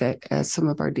benefit as some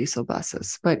of our diesel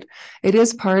buses. But it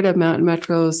is part of Mountain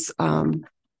Metro's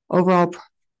overall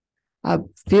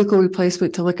vehicle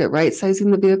replacement to look at right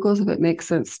sizing the vehicles if it makes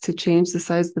sense to change the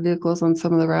size of the vehicles on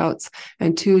some of the routes,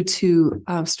 and to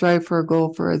strive for a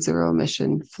goal for a zero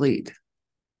emission fleet.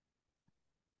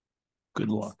 Good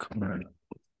luck.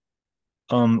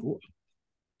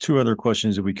 Two other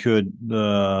questions if we could.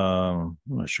 I'm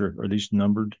not sure, are these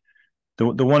numbered?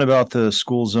 The one about the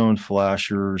school zone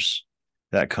flashers,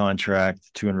 that contract,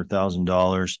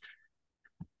 $200,000.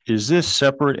 Is this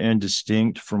separate and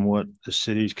distinct from what the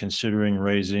city's considering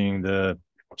raising the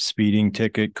speeding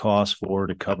ticket cost for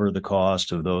to cover the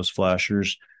cost of those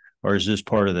flashers? Or is this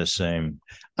part of the same?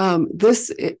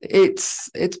 It's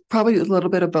probably a little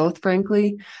bit of both,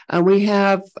 frankly. We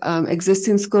have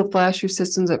existing school flasher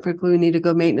systems that frankly we need to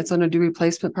go maintenance on or do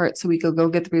replacement parts, so we could go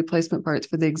get the replacement parts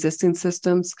for the existing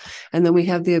systems. And then we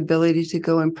have the ability to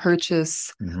go and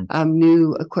purchase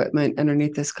new equipment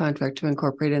underneath this contract to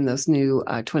incorporate in those new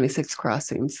 26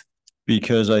 crossings.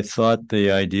 Because I thought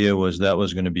the idea was that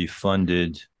was going to be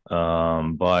funded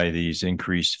by these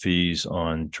increased fees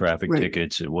on traffic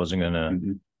tickets. It wasn't going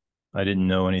to, I didn't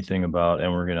know anything about,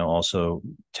 and we're going to also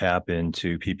tap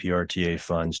into PPRTA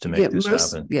funds to make this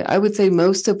happen. Yeah, I would say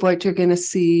most of what you're going to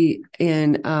see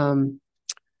in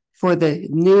for the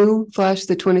new flash,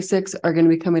 the 26 are going to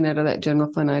be coming out of that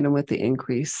general fund item with the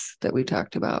increase that we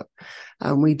talked about.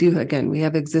 We do, again, we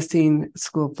have existing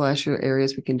school flasher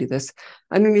areas. We can do this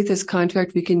underneath this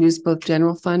contract. We can use both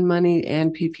general fund money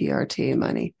and PPRTA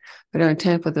money, but our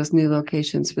intent with those new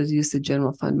locations was use the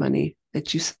general fund money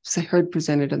that you heard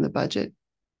presented in the budget.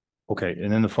 Okay,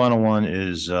 and then the final one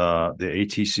is the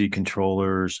ATC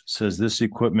controllers. Says this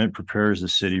equipment prepares the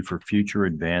city for future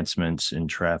advancements in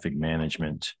traffic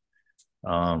management.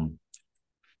 Do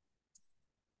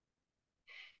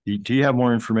you have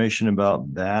more information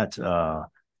about that?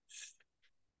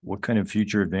 What kind of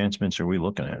future advancements are we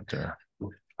looking at there?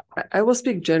 I will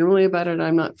speak generally about it.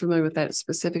 I'm not familiar with that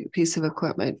specific piece of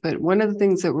equipment, but one of the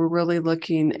things that we're really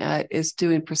looking at is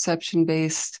doing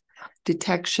perception-based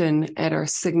detection at our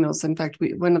signals. In fact,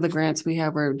 one of the grants we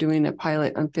have, we're doing a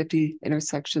pilot on 50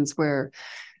 intersections where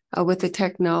with the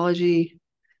technology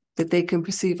that they can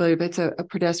perceive if it's a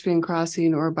pedestrian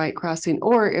crossing or a bike crossing,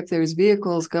 or if there's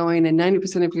vehicles going and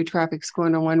 90% of your traffic's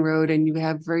going on one road and you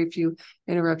have very few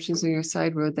interruptions on your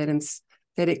side road,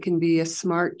 that it can be a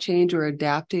smart change or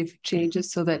adaptive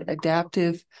changes. So that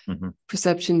adaptive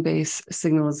perception-based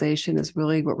signalization is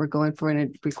really what we're going for, and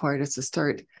it required us to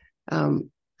start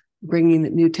bringing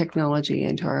new technology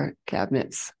into our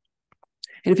cabinets.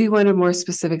 And if you wanted more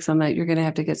specifics on that, you're going to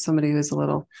have to get somebody who's a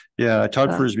little. Yeah,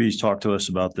 Todd Frisbee's talked to us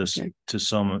about this to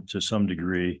some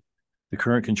degree. The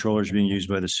current controllers being used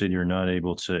by the city are not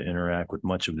able to interact with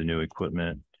much of the new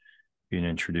equipment being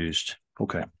introduced.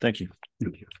 Okay, thank you.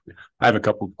 I have a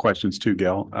couple of questions too,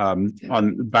 Gail.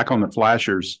 Back on the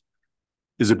flashers,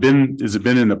 has it been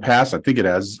in the past? I think it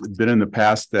has been in the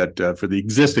past that for the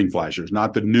existing flashers,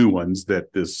 not the new ones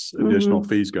that this additional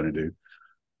fee is going to do.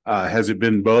 Has it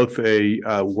been both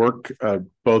work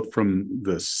both from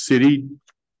the city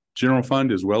general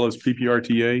fund as well as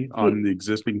PPRTA on the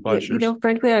existing flashers?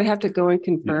 Frankly, I'd have to go and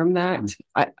confirm that.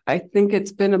 I think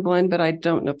it's been a blend, but I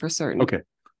don't know for certain. Okay.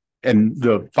 And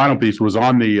the final piece was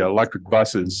on the electric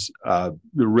buses. Has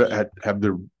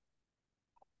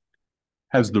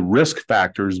the risk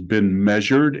factors been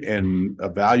measured and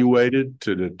evaluated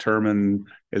to determine,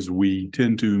 as we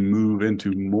tend to move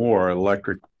into more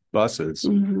electric buses,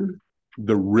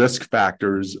 the risk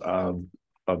factors of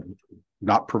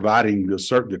not providing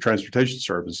the transportation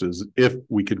services if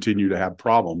we continue to have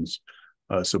problems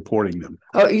supporting them?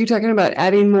 Oh, you're talking about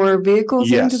adding more vehicles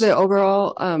into the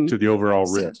overall to the overall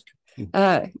risk?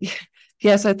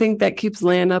 Yes, I think that keeps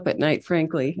Lan up at night,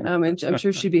 frankly. And I'm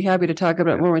sure she'd be happy to talk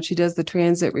about it more when she does the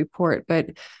transit report.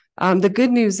 But the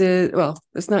good news is, well,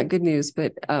 it's not good news,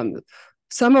 but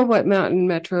some of what Mountain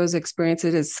Metro is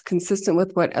experiencing is consistent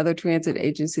with what other transit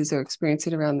agencies are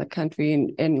experiencing around the country.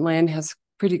 And Lan has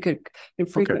pretty good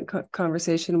and frequent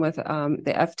conversation with the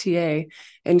FTA.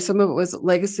 And some of it was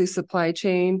legacy supply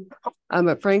chain.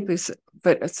 But frankly,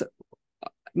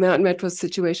 Mountain Metro's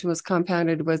situation was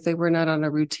compounded was they were not on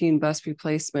a routine bus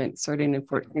replacement starting in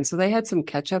 2014. So they had some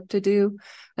catch up to do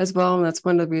as well. And that's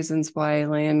one of the reasons why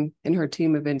Lan and her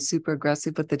team have been super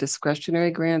aggressive with the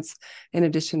discretionary grants in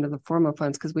addition to the formal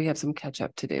funds, because we have some catch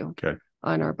up to do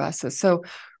on our buses. So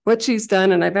what she's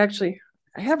done, and I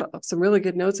have some really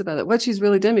good notes about it. What she's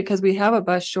really done, because we have a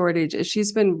bus shortage, is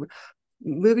she's been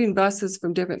moving buses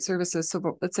from different services.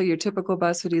 So let's say your typical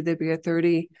bus would either be a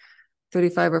 30,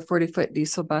 35 or 40-foot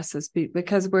diesel buses.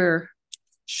 Because we're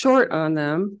short on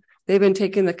them, they've been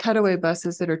taking the cutaway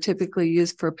buses that are typically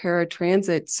used for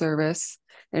paratransit service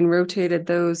and rotated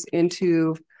those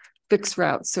into fixed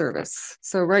route service.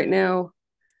 So right now,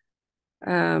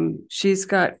 she's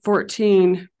got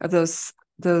 14 of those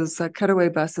cutaway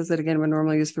buses that again were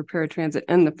normally used for paratransit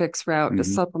and the fixed route to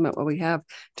supplement what we have,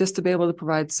 just to be able to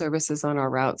provide services on our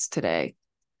routes today.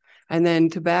 And then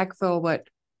to backfill what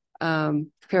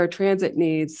paratransit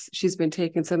needs, she's been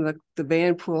taking some of the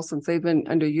van pool, since they've been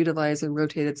underutilized, and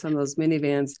rotated some of those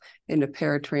minivans into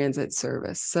paratransit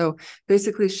service. So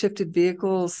basically shifted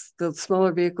vehicles, the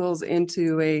smaller vehicles,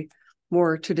 into a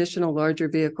more traditional larger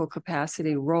vehicle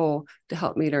capacity role to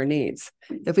help meet our needs.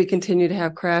 If we continue to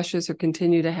have crashes or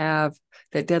continue to have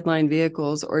that deadline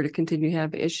vehicles, or to continue to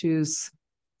have issues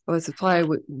with supply,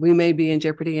 we may be in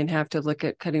jeopardy and have to look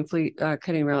at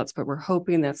cutting routes, but we're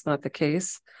hoping that's not the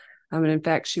case. And in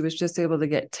fact, she was just able to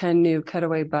get 10 new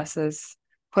cutaway buses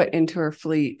put into her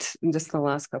fleet in just the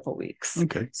last couple of weeks.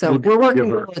 Okay. So we're working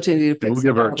diligently to fix We'll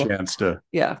give her a problem. chance to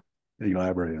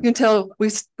elaborate. You can tell we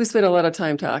spent a lot of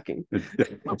time talking.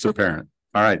 It's apparent.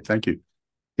 All right. Thank you.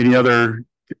 Any other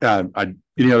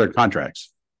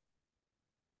contracts?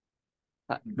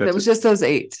 That was just those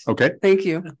 8. Okay. Thank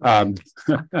you.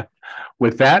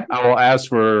 With that, I will ask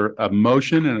for a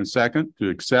motion and a second to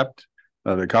accept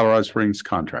the Colorado Springs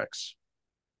contracts.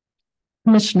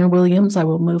 Commissioner Williams, I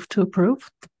will move to approve.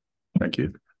 Thank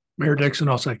you. Mayor Dixon,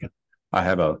 I'll second. I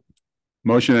have a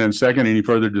motion and a second. Any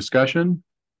further discussion?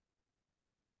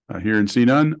 Hear and see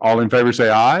none. All in favor say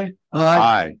aye.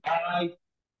 Aye. Aye.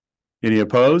 Any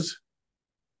opposed?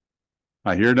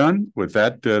 I hear none. With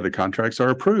that, the contracts are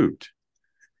approved.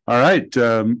 All right.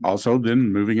 Also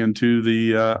then moving into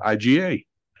the IGA.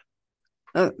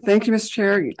 Thank you, Mr.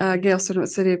 Chair. Gail Student,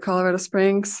 City of Colorado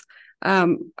Springs. I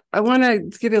want to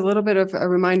give you a little bit of a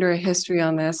reminder of history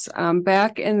on this.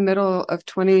 Back in the middle of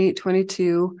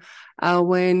 2022,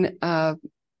 when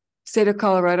State of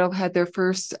Colorado had their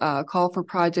first call for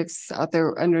projects out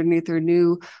there underneath their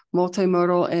new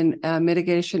multimodal and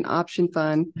mitigation option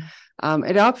fund,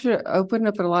 it opened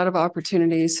up a lot of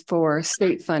opportunities for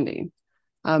state funding.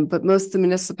 But most of the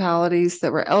municipalities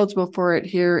that were eligible for it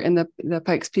here in the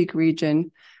Pikes Peak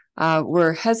region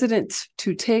were hesitant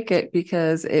to take it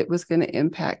because it was going to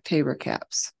impact Tabor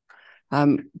caps.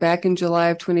 Back in July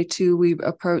of 22,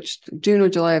 June or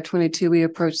July of 22, we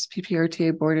approached the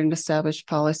PPRTA board and established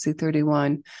policy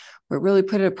 31, where it really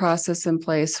put a process in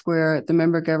place where the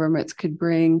member governments could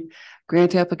bring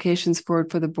grant applications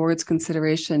forward for the board's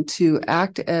consideration to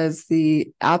act as the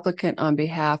applicant on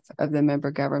behalf of the member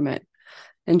government.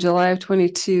 In July of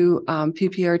 22,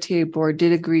 PPRTA board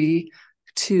did agree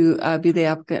to be the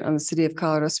applicant on the City of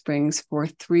Colorado Springs for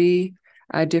 3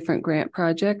 different grant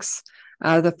projects.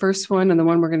 The first one, and the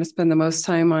one we're going to spend the most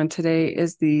time on today,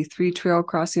 is the 3 trail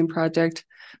crossing project,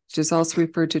 which is also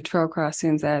referred to trail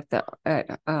crossings for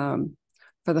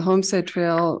the Homestead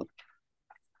Trail,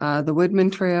 the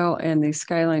Woodman Trail, and the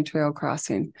Skyline Trail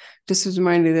crossing. Just as a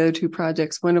reminder, the other 2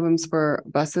 projects, one of them's for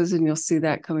buses, and you'll see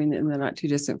that coming in the not too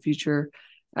distant future.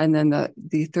 And then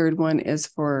the third one is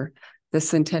for the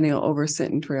Centennial over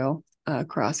Sinton Trail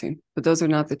crossing. But those are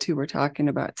not the 2 we're talking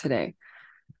about today.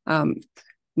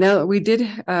 Now, we did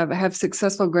have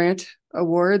successful grant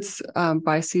awards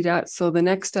by CDOT. So the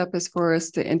next step is for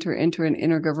us to enter into an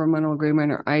intergovernmental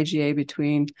agreement, or IGA,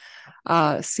 between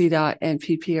CDOT and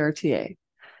PPRTA.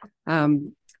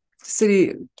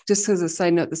 City, just as a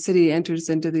side note, the city enters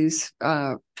into these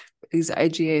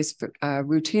IGAs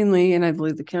routinely, and I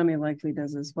believe the county likely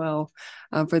does as well,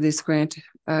 for these grant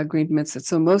agreements.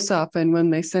 So most often when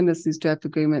they send us these draft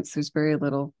agreements, there's very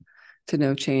little to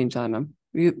no change on them.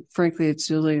 Frankly, it's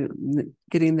usually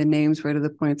getting the names right of the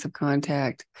points of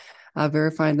contact,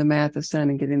 verifying the math is done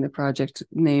and getting the project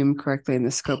name correctly and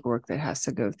the scope of work that has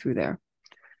to go through there.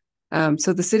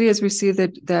 So the city has received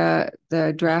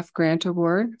the draft grant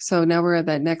award. So now we're at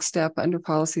that next step under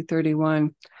policy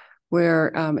 31,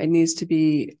 where it needs to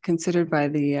be considered by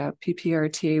the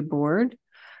PPRTA board.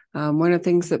 One of the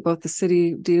things that both the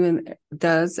city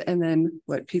does, and then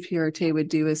what PPRTA would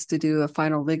do is to do a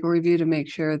final legal review to make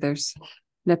sure there's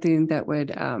nothing that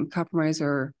would compromise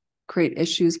or create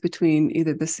issues between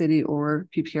either the city or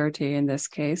PPRTA in this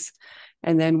case.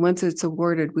 And then once it's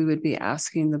awarded, we would be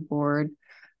asking the board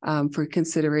for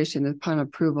consideration upon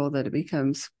approval that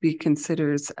it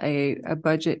considers a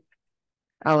budget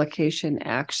allocation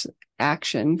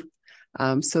action.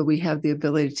 So we have the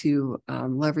ability to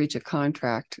leverage a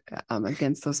contract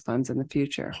against those funds in the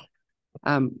future.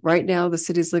 Right now, the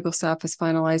city's legal staff is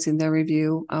finalizing their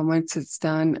review. Once it's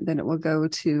done, then it will go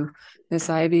to Ms.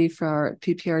 Ivy for our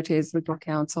PPRTA's legal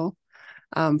counsel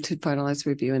to finalize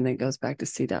review, and then it goes back to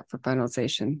CDOT for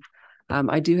finalization.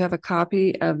 I do have a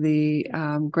copy of the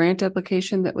grant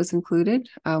application that was included,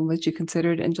 which you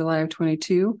considered in July of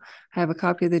 22. I have a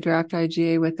copy of the draft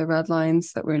IGA with the red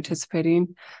lines that we're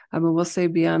anticipating. I will say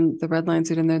beyond the red lines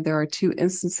that are in there, there are 2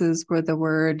 instances where the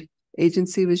word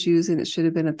agency was used and it should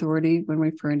have been authority when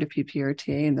referring to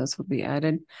PPRTA, and those will be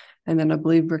added. And then I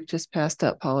believe Rick just passed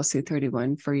up policy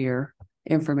 31 for your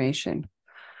information.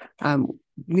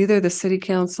 Neither the city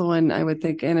council and I would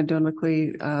think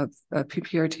anecdotally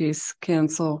PPRT's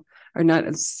council are not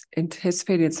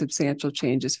anticipating substantial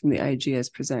changes from the IGA as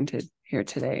presented here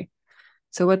today.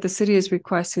 So what the city is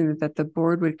requesting is that the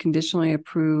board would conditionally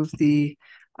approve the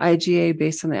IGA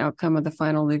based on the outcome of the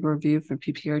final legal review from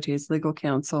PPRT's legal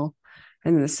counsel.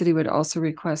 And then the city would also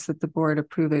request that the board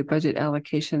approve a budget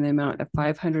allocation in the amount of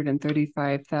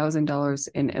 $535,000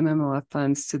 in MMLF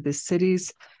funds to the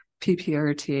city's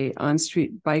PPRTA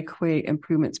on-street bikeway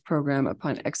improvements program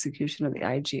upon execution of the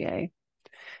IGA.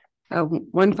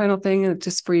 One final thing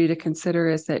just for you to consider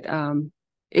is that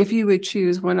if you would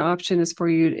choose, one option is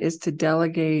to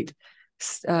delegate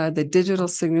the digital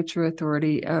signature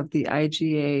authority of the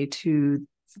IGA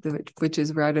which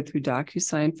is routed through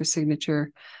DocuSign for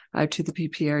signature to the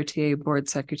PPRTA board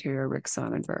secretary, Rick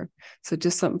Sonnenberg. So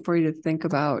just something for you to think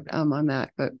about on that,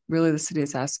 but really the city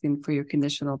is asking for your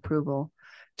conditional approval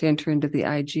to enter into the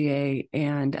IGA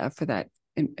and for that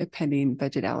pending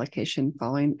budget allocation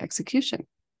following execution.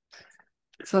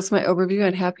 So that's my overview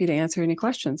and happy to answer any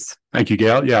questions. Thank you,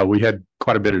 Gail. Yeah, we had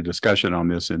quite a bit of discussion on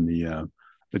this in the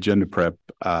agenda prep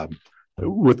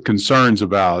with concerns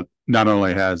about not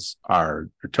only has our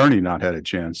attorney not had a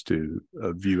chance to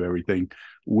view everything,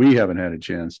 we haven't had a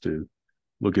chance to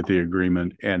look at the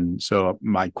agreement. And so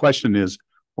my question is,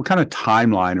 what kind of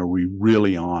timeline are we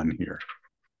really on here?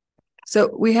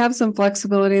 So we have some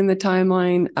flexibility in the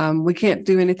timeline. We can't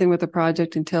do anything with the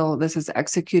project until this is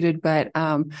executed, but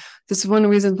this is one of the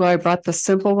reasons why I brought the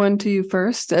simple one to you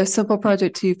first, a simple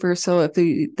project to you first. So if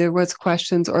there was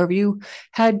questions or if you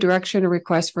had direction or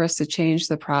request for us to change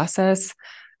the process,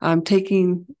 I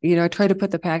try to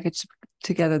put the package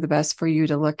together the best for you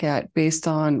to look at based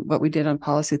on what we did on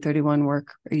policy 31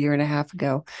 work a year and a half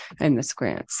ago and this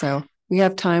grant. So we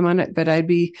have time on it, but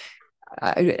I'd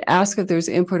ask if there's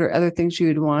input or other things you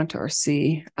would want or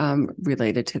see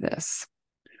related to this.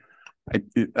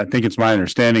 I think it's my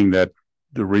understanding that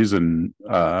the reason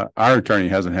our attorney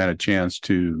hasn't had a chance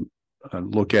to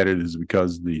look at it is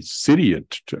because the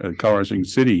Colorado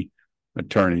Springs city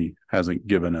attorney hasn't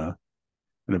given an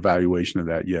evaluation of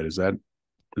that yet. Is that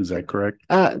correct?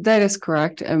 That is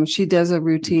correct. She does a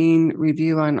routine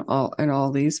review on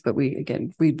all these, but we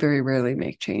very rarely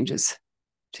make changes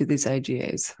to these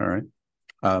IGAs. All right.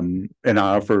 And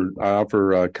I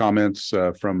offer comments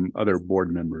from other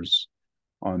board members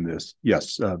on this.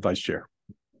 Yes, Vice Chair.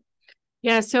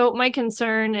 Yeah, so my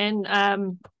concern, and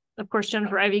of course,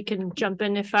 Jennifer Ivy can jump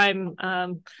in if I'm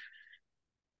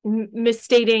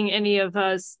misstating any of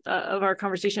our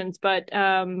conversations, but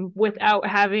without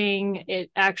having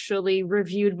it actually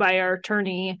reviewed by our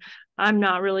attorney, I'm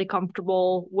not really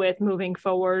comfortable with moving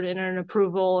forward in an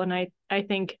approval. And I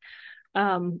think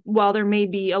while there may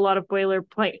be a lot of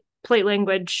boilerplate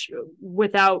language,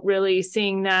 without really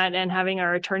seeing that and having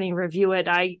our attorney review it,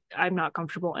 I'm not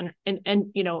comfortable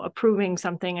and approving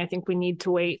something. I think we need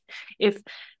to wait. If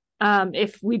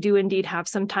we do indeed have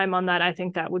some time on that, I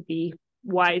think that would be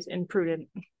wise and prudent.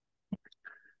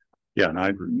 Yeah,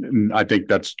 and I think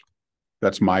that's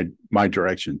my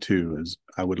direction too. Is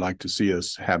I would like to see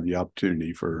us have the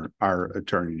opportunity for our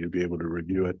attorney to be able to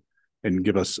review it and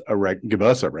give us a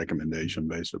recommendation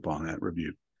based upon that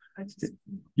review.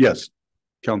 Yes,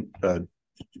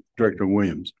 Director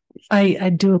Williams. I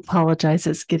do apologize.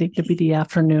 It's getting to be the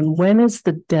afternoon. When is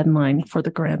the deadline for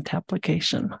the grant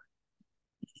application?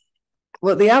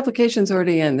 Well, the application's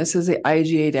already in. This is the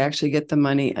IGA to actually get the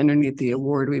money underneath the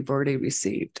award we've already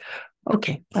received.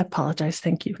 Okay, I apologize.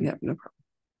 Thank you. Yep, no problem.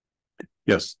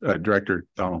 Yes, Director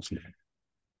Donaldson.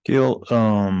 Gail,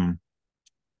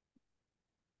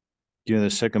 the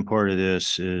second part of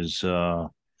this is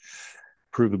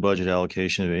approve the budget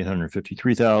allocation of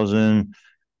 $853,000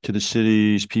 to the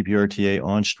city's PPRTA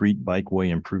on-street bikeway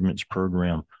improvements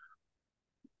program.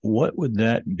 What would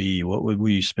that be? What would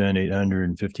we spend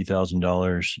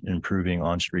 $850,000 improving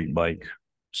on-street bike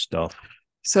stuff?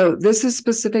 So this is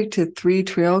specific to 3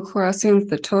 trail crossings.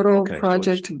 The total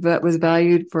project that was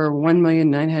valued for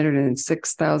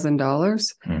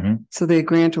 $1,906,000. So the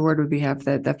grant award would be half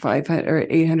that,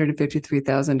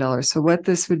 $853,000. So what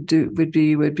this would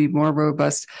be more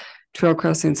robust trail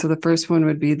crossing. So the first one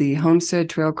would be the Homestead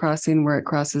Trail crossing where it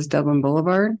crosses Dublin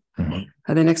Boulevard.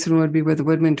 The next one would be where the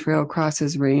Woodman Trail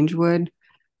crosses Rangewood.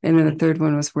 And then the third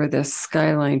one was where the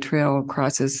Skyline Trail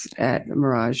crosses at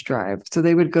Mirage Drive. So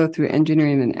they would go through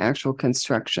engineering and actual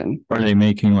construction. Are they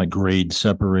making like grade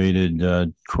separated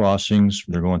crossings?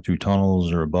 They're going through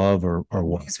tunnels or above or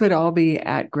what? This would all be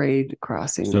at grade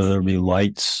crossings. So there'll be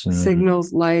lights and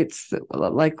signals, lights,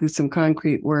 likely some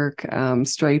concrete work,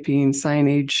 striping,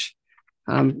 signage,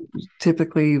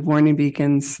 typically warning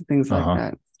beacons, things like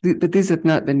that. But these have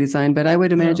not been designed, but I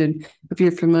would imagine if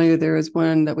you're familiar, there is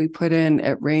one that we put in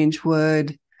at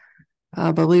Rangewood.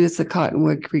 I believe it's the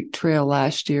Cottonwood Creek Trail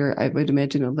last year. I would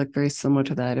imagine it would look very similar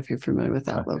to that if you're familiar with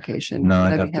that location. No,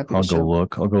 I'll go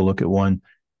look. I'll go look at one.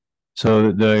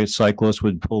 So the cyclist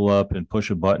would pull up and push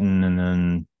a button and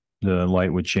then the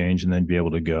light would change and then be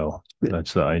able to go.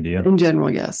 That's the idea. In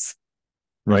general, yes.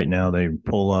 Right now they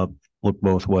pull up, look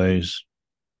both ways.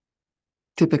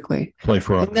 Typically play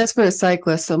for and that's for a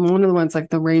cyclist. So one of the ones like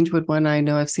the Rangewood one I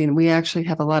know I've seen, we actually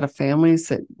have a lot of families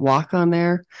that walk on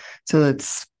there. So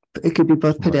it could be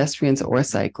both pedestrians or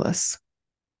cyclists.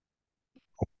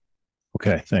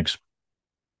 Okay, thanks.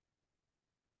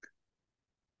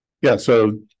 Yeah,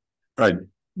 so and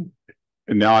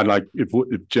now I'd like if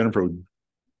Jennifer would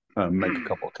make a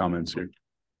couple of comments here.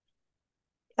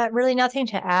 Really nothing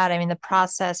to add. I mean, the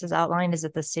process as outlined is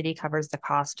that the city covers the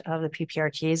cost of the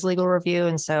PPRTA's legal review.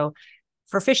 And so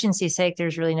for efficiency's sake,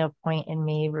 there's really no point in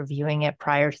me reviewing it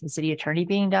prior to the city attorney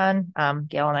being done.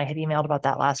 Gail and I had emailed about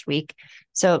that last week.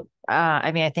 So,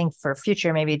 I mean, I think for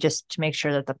future, maybe just to make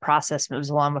sure that the process moves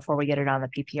along before we get it on the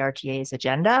PPRTA's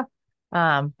agenda.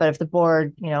 But if the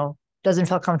board, doesn't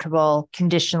feel comfortable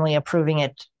conditionally approving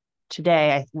it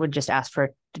today, I would just ask for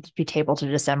it to be tabled to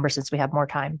December since we have more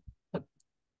time.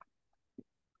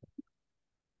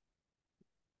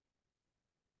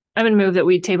 I'm going to move that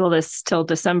we table this till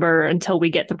December until we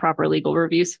get the proper legal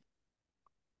reviews.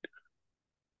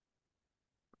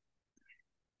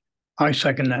 I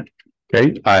second that.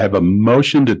 Okay, I have a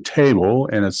motion to table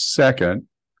and a second.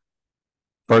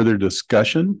 Further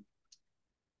discussion?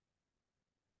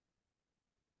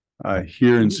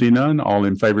 Hear and see none. All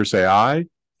in favor say aye.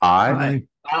 Aye.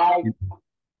 Aye.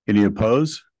 Any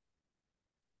opposed?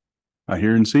 I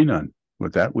hear and see none.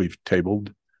 With that, we've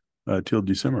tabled till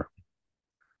December.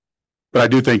 But I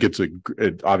do think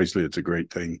obviously it's a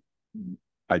great thing.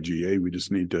 IGA, we just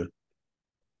need to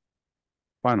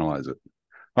finalize it.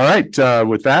 All right.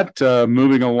 With that,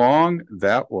 moving along,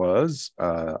 that was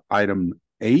item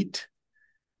 8.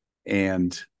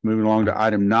 And moving along to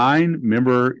item 9,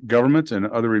 member governments and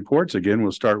other reports. Again,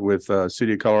 we'll start with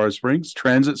City of Colorado Springs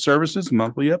Transit Services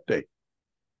monthly update.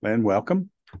 Lynn,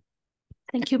 welcome.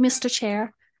 Thank you, Mr.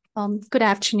 Chair. Good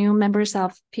afternoon, members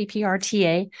of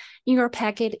PPRTA. In your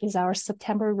packet is our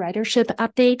September ridership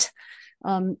update.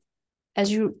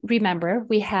 As you remember,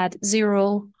 we had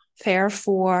Zero Fare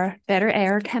for Better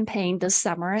Air campaign this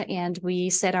summer, and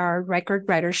we set our record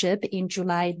ridership in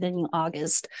July, then in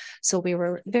August. So we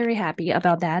were very happy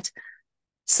about that.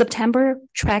 September,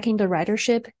 tracking the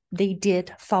ridership, they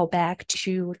did fall back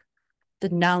to the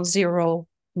non-zero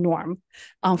norm,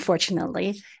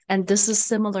 unfortunately. And this is a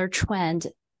similar trend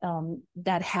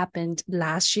that happened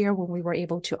last year when we were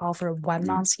able to offer 1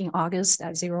 month in August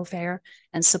at Zero Fare,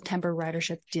 and September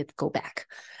ridership did go back.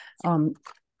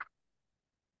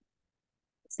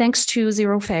 Thanks to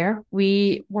Zero Fare,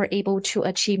 we were able to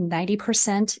achieve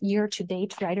 90%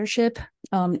 year-to-date ridership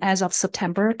as of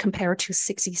September, compared to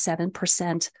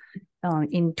 67%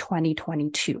 in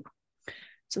 2022.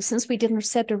 So since we didn't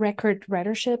set the record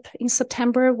ridership in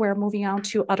September, we're moving on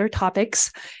to other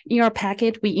topics. In our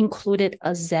packet, we included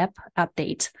a ZEP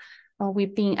update.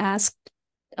 We've been asked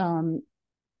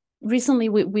recently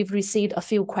we've received a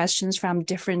few questions from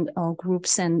different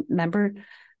groups and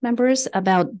members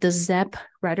about the ZEP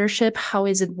ridership. How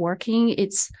is it working?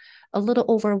 It's a little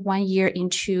over 1 year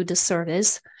into the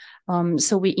service.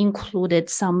 So we included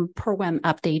some program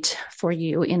update for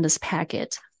you in this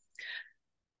packet.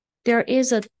 There is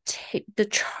the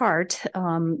chart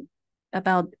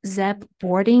about ZEP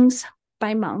boardings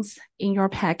by month in your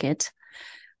packet.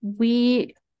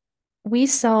 We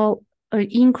saw an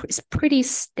increase, pretty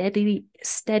steady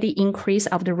increase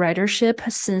of the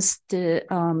ridership since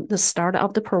the start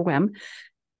of the program.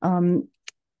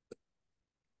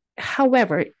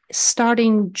 However,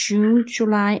 starting June,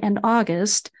 July, and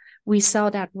August, we saw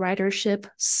that ridership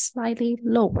slightly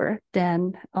lower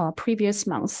than previous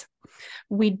months.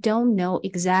 We don't know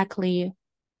exactly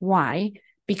why,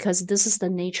 because this is the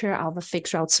nature of a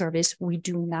fixed route service. We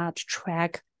do not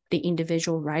track the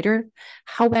individual rider.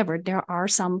 However, there are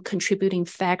some contributing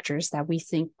factors that we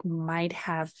think might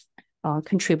have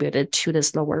contributed to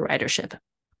this lower ridership.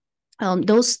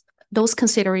 Those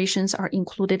considerations are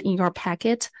included in your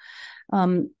packet.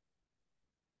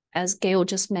 As Gail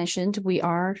just mentioned, we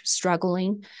are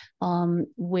struggling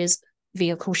with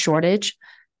vehicle shortage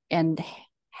and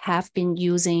have been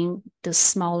using the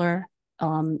smaller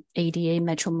ADA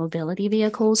Metro Mobility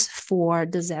vehicles for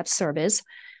the ZEP service.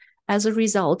 As a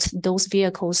result, those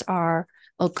vehicles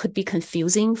could be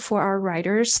confusing for our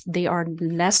riders. They are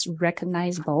less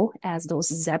recognizable as those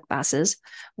ZEP buses.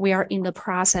 We are in the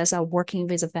process of working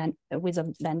with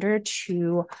a vendor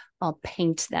to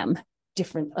paint them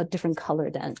a different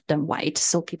color than white,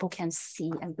 so people can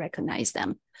see and recognize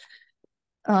them.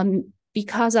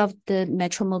 Because of the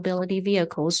Metro Mobility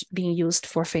vehicles being used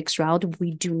for fixed route,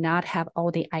 we do not have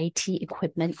all the IT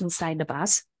equipment inside the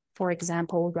bus. For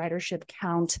example, ridership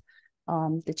count,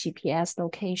 the GPS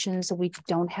location. So we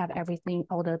don't have everything,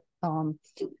 all the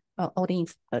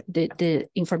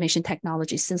information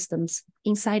technology systems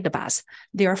inside the bus.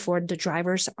 Therefore, the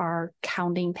drivers are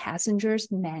counting passengers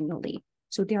manually.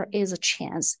 So there is a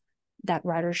chance that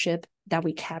ridership that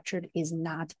we captured is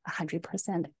not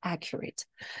 100% accurate.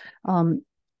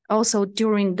 Also,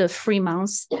 during the free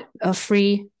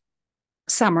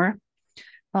summer,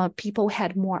 people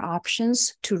had more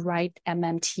options to ride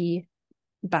MMT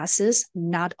buses,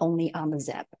 not only on the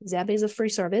ZEP. ZEP is a free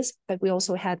service, but we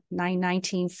also had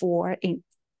 919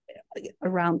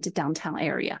 around the downtown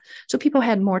area. So people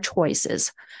had more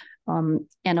choices.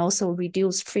 And also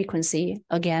reduced frequency.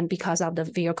 Again, because of the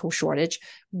vehicle shortage,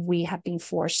 we have been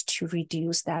forced to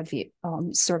reduce that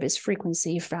service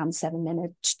frequency from 7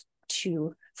 minutes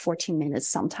to 14 minutes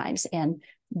sometimes, and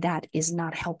that is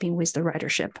not helping with the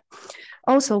ridership.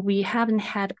 Also, we haven't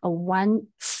had a one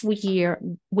full year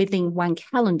within one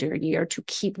calendar year to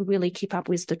really keep up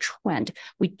with the trend.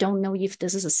 We don't know if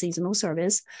this is a seasonal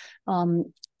service.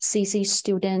 CC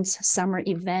students, summer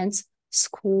events,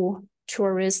 school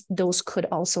tourists, those could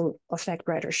also affect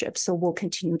ridership. So we'll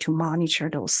continue to monitor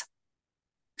those.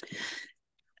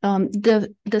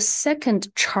 The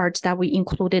second chart that we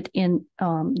included in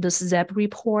this ZEP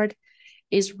report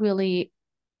is really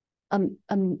a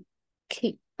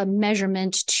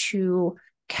measurement to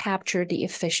capture the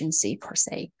efficiency per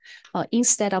se.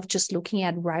 Instead of just looking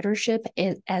at ridership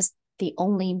as the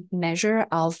only measure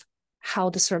of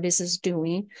how the service is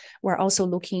doing, we're also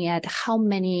looking at how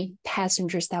many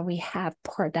passengers that we have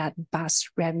per that bus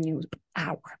revenue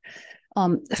hour.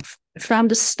 From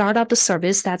the start of the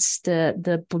service, that's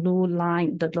the blue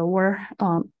line, the lower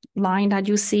line that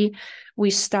you see, we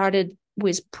started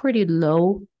with pretty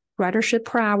low ridership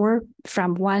per hour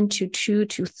from 1 to 2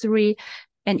 to 3.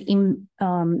 And in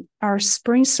our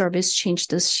spring service change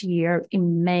this year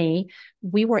in May,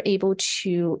 we were able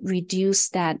to reduce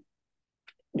that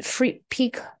free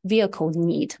peak vehicle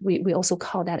need. We also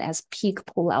call that as peak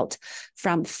pullout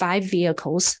from 5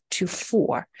 vehicles to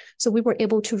 4. So we were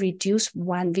able to reduce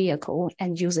 1 vehicle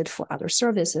and use it for other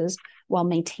services while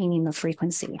maintaining the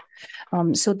frequency.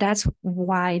 So that's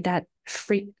why that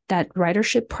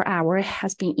ridership per hour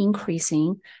has been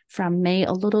increasing from May,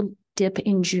 a little dip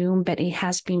in June, but it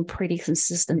has been pretty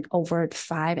consistent over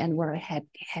 5, and we're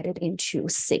headed into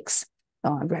 6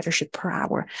 ridership per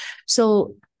hour.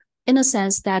 So in a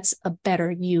sense, that's a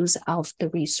better use of the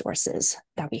resources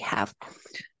that we have.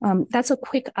 That's a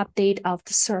quick update of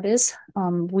the service.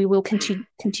 We will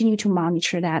continue to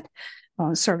monitor that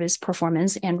service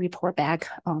performance and report back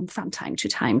from time to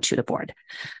time to the board.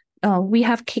 We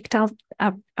have kicked off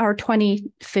our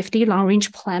 2050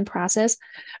 long-range plan process.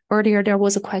 Earlier, there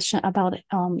was a question about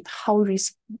how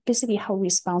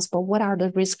responsible, what are the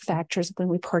risk factors when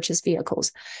we purchase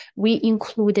vehicles. We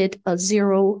included a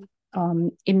 0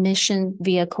 emission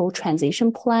vehicle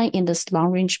transition plan in this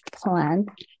long range plan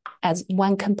as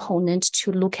one component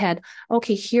to look at,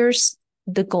 okay, here's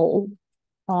the goal,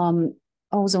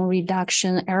 ozone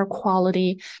reduction, air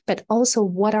quality, but also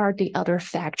what are the other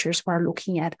factors we're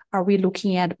looking at? Are we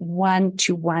looking at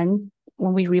 1-to-1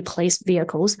 when we replace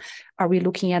vehicles? Are we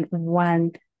looking at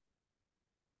one,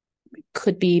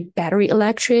 could be battery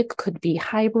electric, could be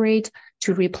hybrid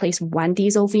to replace one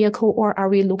diesel vehicle, or are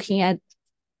we looking at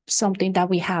something that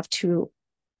we have to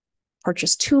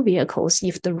purchase two vehicles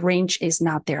if the range is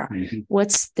not there?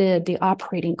 What's the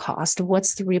operating cost?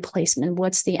 What's the replacement?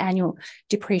 What's the annual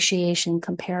depreciation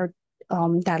compared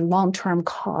that long-term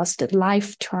cost, the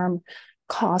lifetime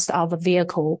cost of a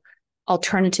vehicle,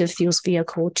 alternative fuels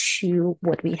vehicle to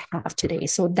what we have today?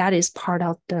 So that is part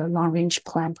of the long-range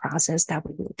plan process that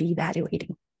we will be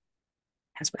evaluating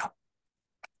as well.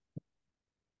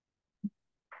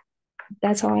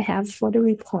 That's all I have for the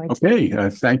report. Okay,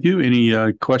 thank you.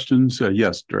 Any questions?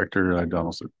 Yes, Director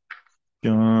Donaldson.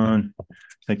 John,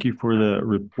 thank you for the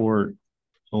report,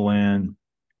 Luann.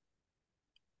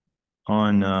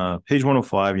 On page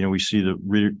 105, we see the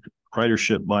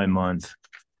ridership by month.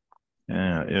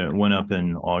 It went up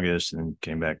in August and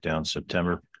came back down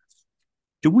September.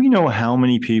 Do we know how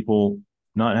many people,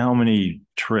 not how many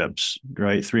trips,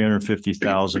 right?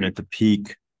 350,000 at the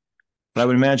peak. But I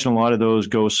would imagine a lot of those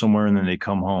go somewhere and then they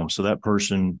come home. So that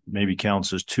person maybe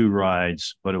counts as 2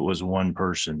 rides, but it was one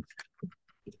person.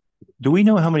 Do we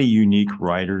know how many unique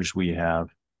riders we have?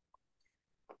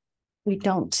 We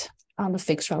don't on the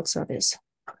fixed route service.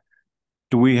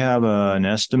 Do we have an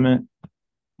estimate?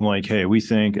 Like, hey, we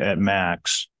think at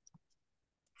max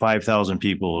 5,000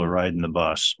 people are riding the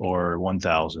bus, or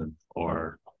 1,000,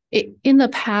 or in the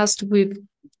past, we've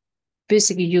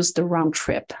basically used the round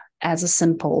trip as a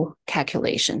simple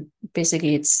calculation.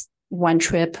 Basically, it's one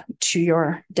trip to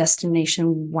your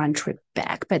destination, one trip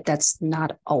back, but that's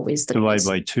not always the divide case.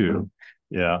 by 2.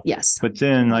 Yeah. Yes. But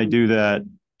then I do that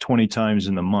 20 times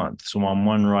in the month. So I'm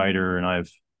one rider and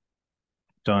I've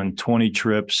done 20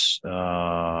 trips,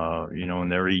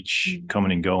 and they're each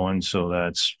coming and going. So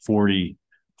that's 40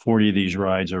 of these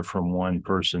rides are from one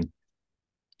person.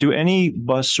 Do any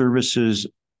bus services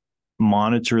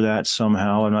monitor that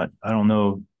somehow? I don't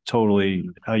know totally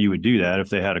how you would do that. If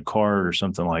they had a card or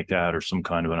something like that, or some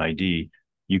kind of an ID,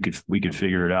 we could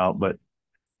figure it out. But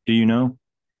do you know?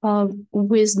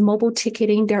 With mobile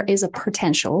ticketing, there is a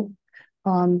potential,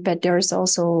 but there's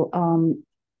also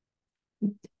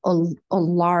a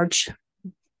large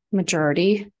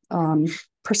majority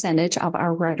percentage of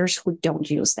our riders who don't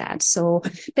use that. So,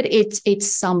 but it's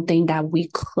something that we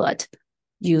could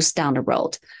use down the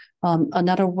road.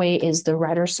 Another way is the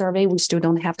rider survey. We still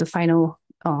don't have the final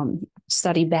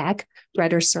study back.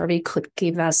 Rider survey could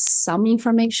give us some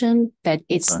information, but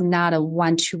it's not a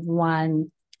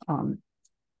one-to-one.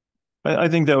 I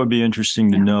think that would be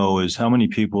interesting to know, is how many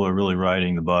people are really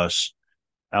riding the bus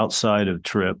outside of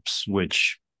trips,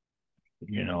 which,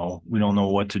 we don't know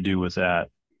what to do with that.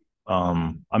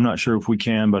 I'm not sure if we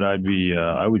can, but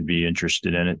I would be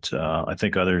interested in it. I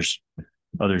think others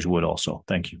would also.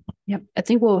 Thank you. Yep. I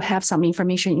think we'll have some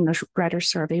information in the rider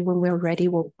survey. When we're ready,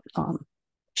 we'll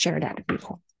share that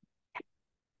report.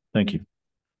 Thank you.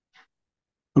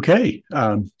 Okay.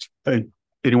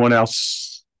 Anyone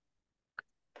else?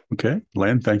 Okay,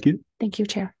 Len, thank you. Thank you,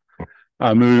 Chair.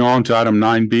 Moving on to item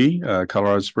 9B,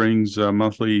 Colorado Springs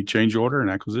monthly change order and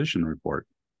acquisition report.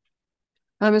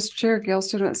 Mr. Chair, Gail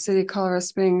Student, City, Colorado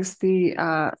Springs,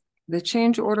 the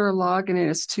change order log, and it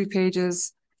is 2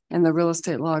 pages, and the real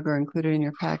estate log are included in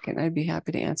your packet. I'd be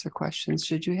happy to answer questions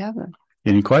should you have them.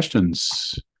 Any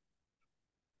questions?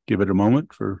 Give it a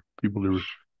moment for people to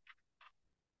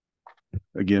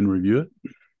again review it.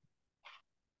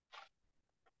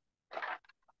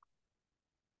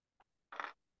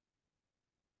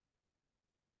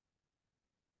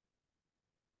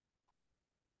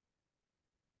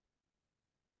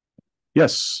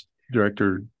 Yes,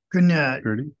 Director. Can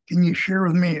you share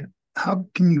with me, how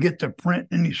can you get the print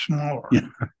any smaller?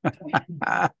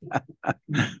 I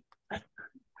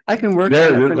can work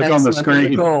there. on it for look next on the month.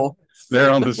 screen. Goal. There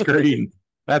on the screen.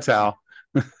 That's how.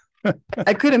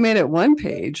 I could have made it 1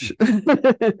 page.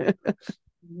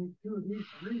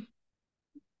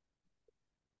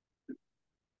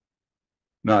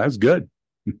 No, that's good.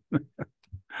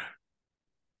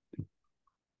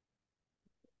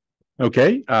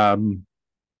 Okay. And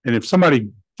if somebody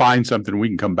finds something, we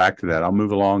can come back to that. I'll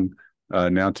move along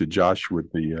now to Josh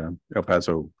with the El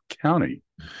Paso County.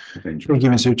 Thank you,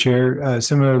 Mr. Chair.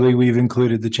 Similarly, we've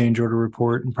included the change order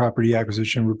report and property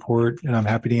acquisition report, and I'm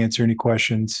happy to answer any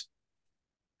questions.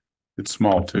 It's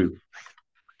small too.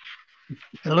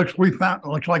 It looks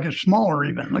like it's smaller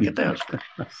even. Look at this.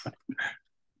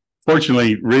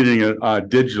 Fortunately, reading it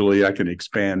digitally, I can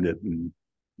expand it and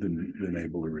then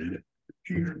able to read it.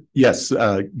 Yes,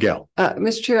 Gail.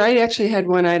 Mr. Chair, I actually had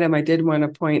one item I did want to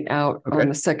point out on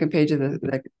the second page of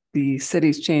the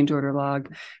city's change order log.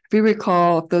 If you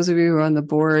recall, if those of you who are on the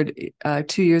board,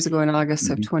 2 years ago in August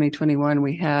of 2021,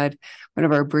 we had one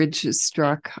of our bridges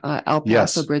struck, El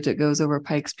Paso Bridge that goes over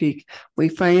Pikes Peak. We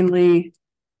finally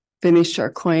finished our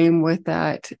claim with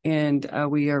that, and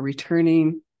we are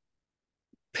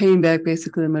paying back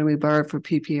basically the money we borrowed for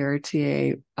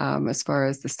PPRTA as far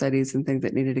as the studies and things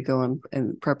that needed to go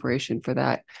in preparation for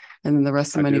that. And then the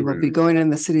rest of the money will be going in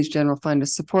the city's general fund to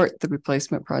support the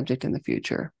replacement project in the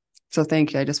future. So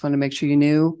thank you. I just want to make sure you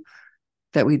knew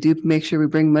that we do make sure we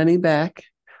bring money back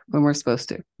when we're supposed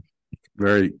to.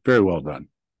 Very, very well done.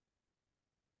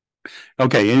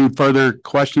 Okay, any further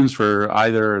questions for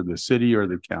either the city or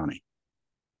the county?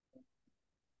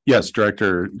 Yes,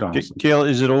 Director Donaldson. Gail,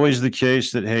 is it always the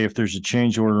case that, hey, if there's a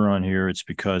change order on here, it's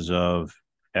because of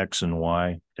X and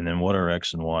Y? And then what are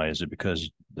X and Y? Is it because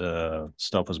the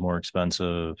stuff was more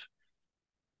expensive,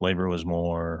 labor was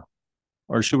more,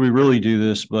 or should we really do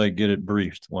this, like get it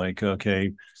briefed? Like,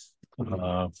 okay,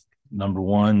 number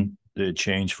one, it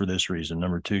changed for this reason.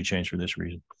 Number two, changed for this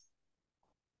reason.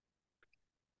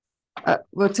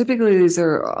 Well, typically these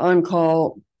are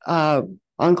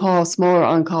smaller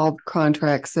on-call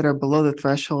contracts that are below the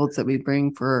thresholds that we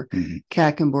bring for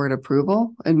CAC and board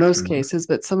approval in most cases,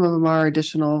 but some of them are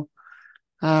additional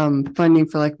funding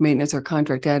for like maintenance or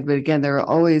contract ad. But again,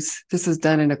 this is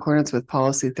done in accordance with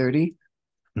policy 30.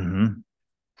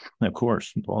 Of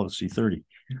course, policy 30.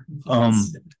 I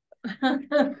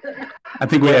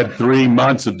think we had 3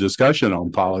 months of discussion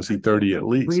on policy 30 at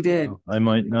least. We did. I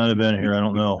might not have been here. I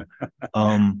don't know.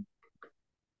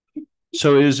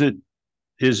 So is it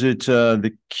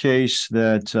the case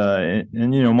that,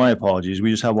 and you know, my apologies, we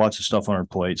just have lots of stuff on our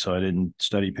plate, so I didn't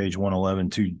study page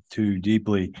 111 too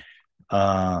deeply.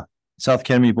 South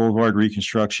Academy Boulevard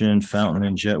reconstruction, fountain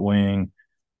and jet wing.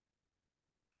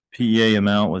 PEA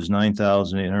amount was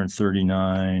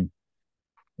 9,839.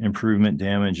 Improvement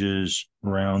damages,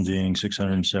 rounding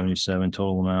 677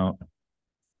 total amount.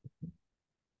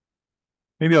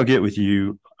 Maybe I'll get with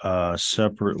you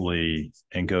separately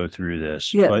and go through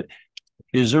this. But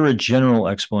is there a general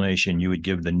explanation you would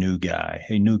give the new guy?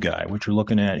 Hey, new guy, what you're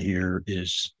looking at here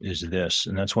is this,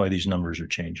 and that's why these numbers are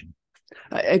changing.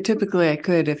 I typically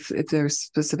could, if there's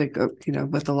specific,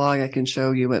 with the log, I can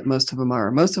show you what most of them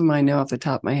are. Most of them I know off the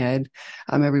top of my head.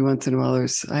 Every once in a while,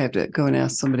 I have to go and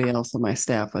ask somebody else on my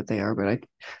staff what they are, but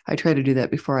I try to do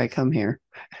that before I come here.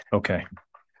 Okay,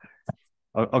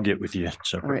 I'll get with you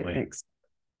separately. All right, thanks.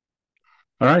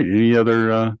 All right, any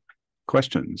other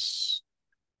questions?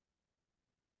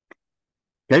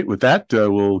 Okay, with that,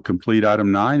 we'll complete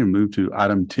item 9 and move to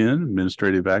item 10,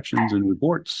 administrative actions and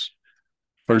reports.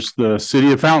 First, the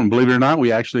city of Fountain. Believe it or not,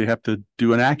 we actually have to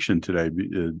do an action today,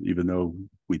 even though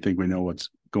we think we know what's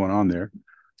going on there.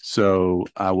 So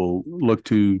I will look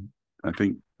to, I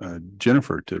think,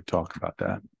 Jennifer to talk about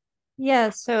that. Yeah,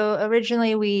 so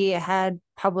originally we had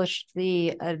published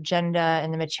the agenda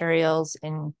and the materials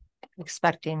and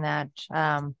expecting that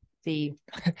the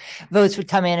votes would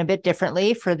come in a bit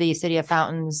differently for the City of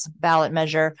Fountain's ballot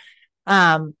measure.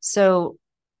 So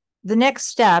the next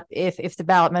step, if the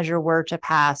ballot measure were to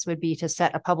pass, would be to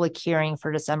set a public hearing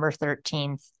for December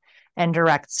 13th and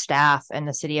direct staff and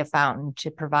the City of Fountain to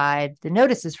provide the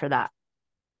notices for that.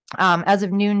 As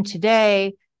of noon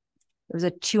today, there was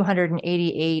a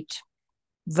 288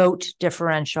 vote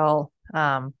differential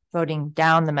voting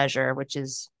down the measure, which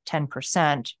is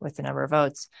 10% with the number of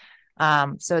votes.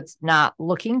 So it's not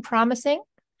looking promising.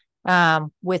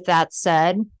 With that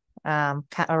said,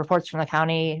 reports from the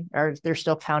county they're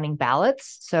still counting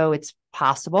ballots. So it's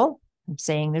possible, I'm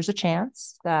saying there's a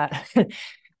chance that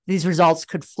these results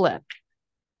could flip.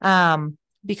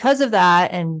 Because of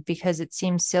that, and because it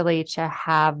seems silly to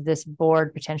have this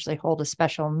board potentially hold a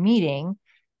special meeting,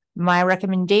 my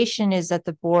recommendation is that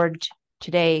the board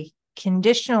today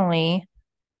conditionally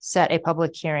set a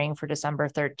public hearing for December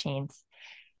 13th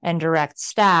and direct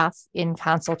staff in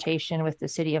consultation with the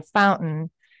City of Fountain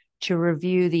to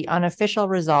review the unofficial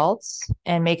results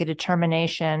and make a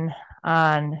determination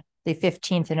on the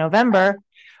 15th of November,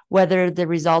 whether the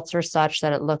results are such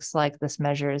that it looks like this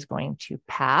measure is going to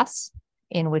pass,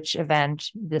 in which event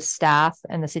the staff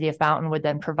and the City of Fountain would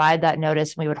then provide that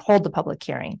notice and we would hold the public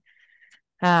hearing.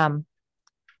 From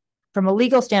a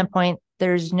legal standpoint,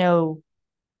 there's no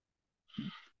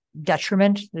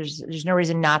detriment. There's no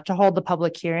reason not to hold the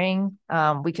public hearing.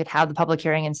 We could have the public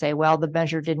hearing and say, well, the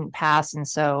measure didn't pass, and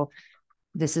so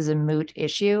this is a moot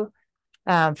issue.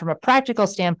 From a practical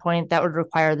standpoint, that would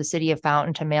require the city of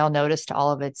Fountain to mail notice to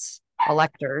all of its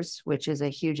electors, which is a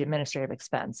huge administrative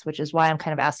expense, which is why I'm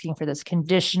kind of asking for this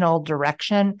conditional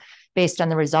direction based on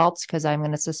the results, because I'm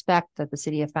going to suspect that the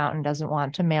city of Fountain doesn't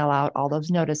want to mail out all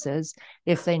those notices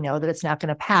if they know that it's not going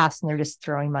to pass and they're just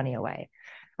throwing money away.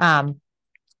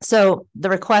 So the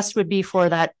request would be for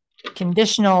that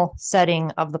conditional setting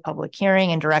of the public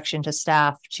hearing and direction to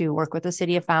staff to work with the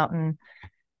city of Fountain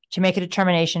to make a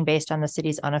determination based on the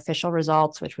city's unofficial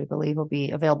results, which we believe will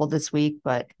be available this week,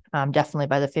 but definitely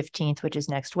by the 15th, which is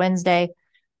next Wednesday,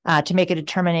 to make a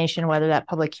determination whether that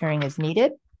public hearing is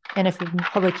needed. And if a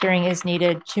public hearing is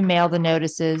needed, to mail the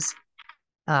notices,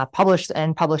 publish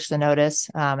the notice,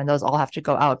 and those all have to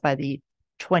go out by the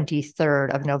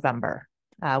 23rd of November,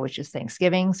 which is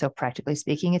Thanksgiving. So practically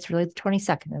speaking, it's really the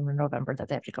 22nd of November that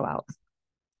they have to go out.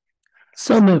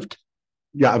 So moved.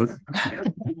 Yeah.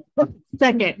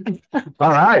 Second.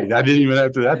 All right. I didn't even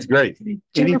have to. That's great. Any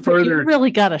Jennifer, you further?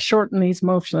 really got to shorten these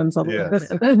motions a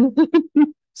little bit.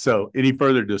 So any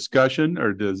further discussion,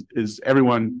 or is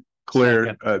everyone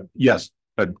clear? Yes.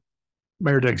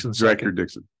 Mayor Dixon. Director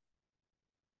Dixon.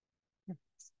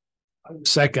 I'm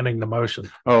seconding the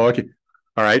motion. Oh, okay.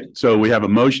 All right. So we have a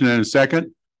motion and a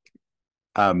second.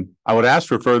 I would ask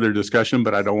for further discussion,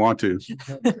 but I don't want to.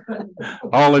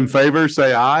 All in favor,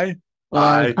 say aye.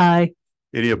 Aye. Aye.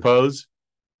 Any opposed?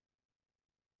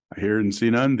 I hear and see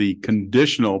none. The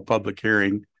conditional public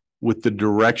hearing with the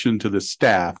direction to the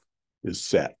staff is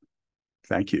set.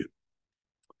 Thank you.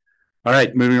 All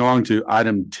right, moving along to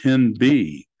item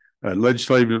 10B,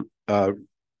 legislative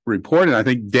report. And I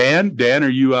think Dan, are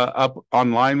you up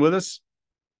online with us?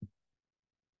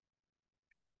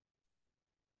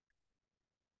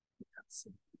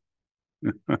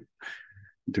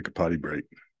 Took a potty break.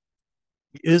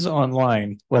 Is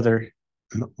online, whether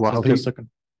while he's looking.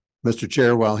 Mr.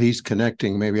 Chair, while he's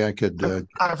connecting, maybe I could.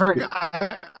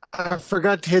 I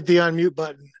forgot to hit the unmute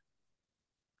button.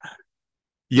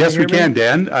 Yes, we can,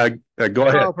 Dan. Go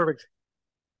ahead. Oh, perfect.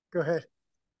 Go ahead.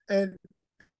 And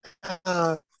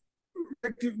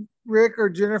Rick or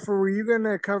Jennifer, were you going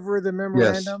to cover the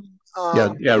memorandum?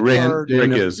 Yeah, Rick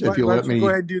is. If you let me go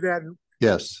ahead and do that.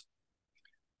 Yes.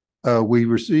 We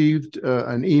received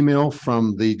an email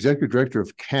from the executive director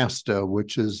of CASTA,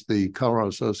 which is the Colorado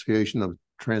Association of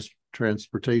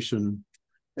Transportation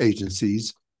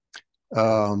Agencies,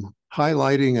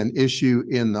 highlighting an issue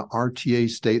in the RTA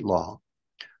state law.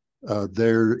 In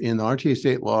the RTA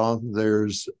state law,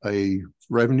 there's a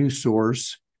revenue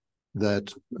source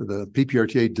that the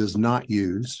PPRTA does not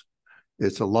use.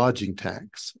 It's a lodging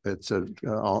tax. It's in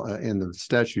the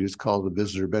statute, it's called the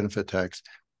visitor benefit tax.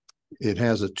 It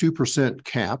has a 2%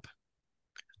 cap,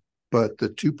 but the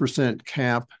 2%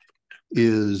 cap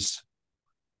is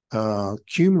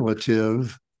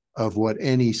cumulative of what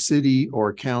any city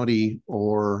or county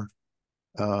or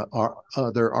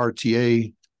other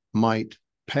RTA might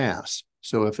pass.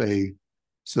 So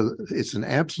it's an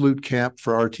absolute cap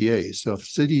for RTA. So if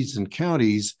cities and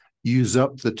counties use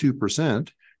up the 2%,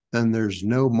 then there's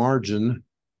no margin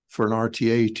for an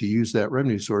RTA to use that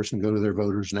revenue source and go to their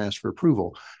voters and ask for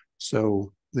approval.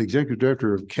 So the executive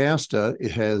director of CASTA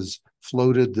has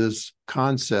floated this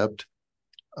concept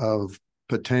of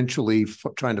potentially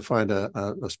trying to find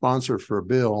a sponsor for a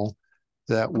bill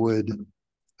that would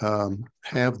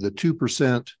have the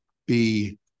 2%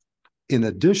 be in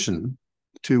addition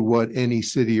to what any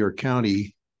city or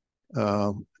county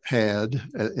had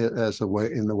as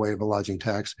in the way of a lodging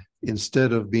tax,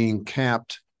 instead of being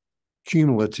capped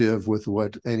cumulative with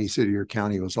what any city or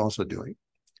county was also doing.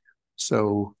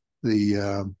 So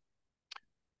and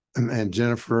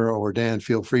Jennifer or Dan,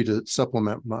 feel free to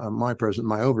supplement my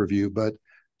overview. But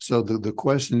so the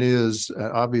question is,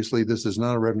 obviously this is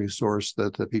not a revenue source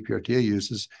that the PPRTA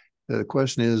uses. The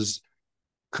question is,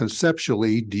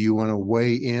 conceptually, do you want to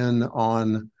weigh in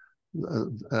on,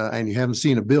 and you haven't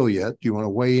seen a bill yet, do you want to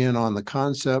weigh in on the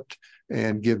concept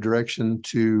and give direction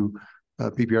to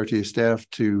PPRTA staff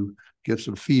to give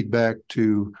some feedback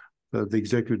to the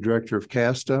executive director of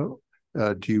CASTA?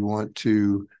 Do you want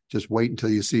to just wait until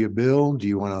you see a bill? Do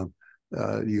you want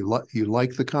to, you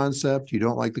like the concept? You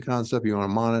don't like the concept? You want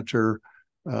to monitor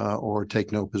or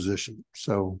take no position?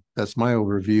 So that's my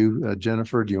overview.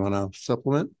 Jennifer, do you want to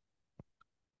supplement?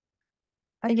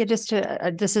 Yeah, just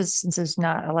to, since it's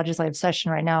not a legislative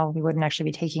session right now, we wouldn't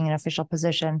actually be taking an official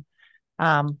position.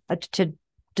 But to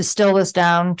distill this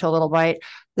down to a little bite,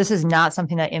 this is not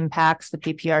something that impacts the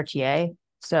PPRTA.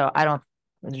 So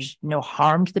there's no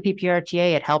harm to the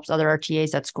PPRTA. It helps other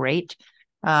RTAs. That's great.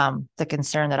 The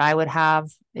concern that I would have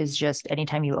is just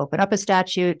anytime you open up a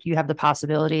statute, you have the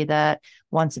possibility that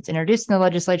once it's introduced in the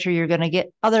legislature, you're going to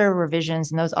get other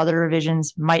revisions, and those other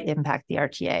revisions might impact the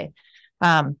RTA.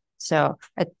 So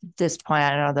at this point,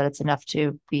 I don't know that it's enough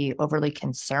to be overly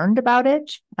concerned about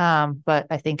it. But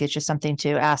I think it's just something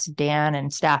to ask Dan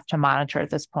and staff to monitor at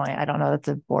this point. I don't know that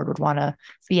the board would want to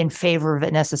be in favor of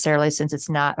it necessarily, since it's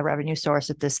not a revenue source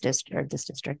that this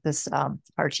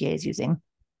RTA is using.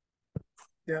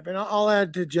 Yeah, but I'll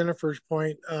add to Jennifer's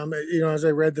point. As I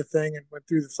read the thing and went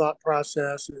through the thought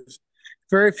process, is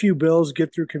very few bills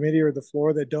get through committee or the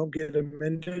floor that don't get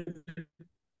amended.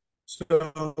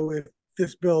 So if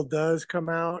this bill does come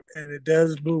out and it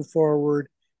does move forward,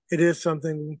 it is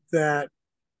something that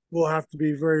we'll have to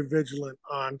be very vigilant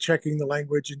on checking the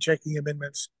language and checking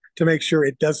amendments to make sure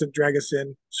it doesn't drag us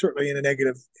in, certainly in a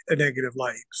negative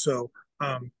light. So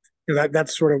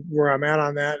that's sort of where I'm at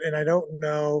on that. And I don't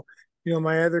know,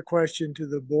 my other question to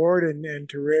the board and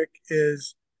to Rick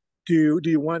is, do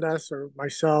you want us or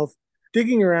myself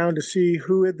digging around to see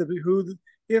who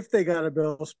if they got a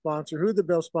bill sponsor, who the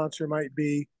bill sponsor might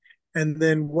be, and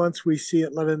then once we see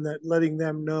it, letting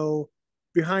them know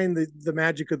behind the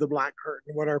magic of the black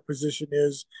curtain what our position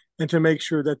is, and to make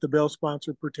sure that the bill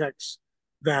sponsor protects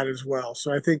that as well.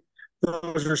 So I think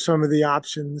those are some of the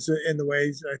options and the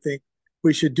ways I think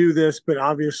we should do this, but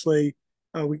obviously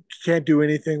we can't do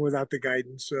anything without the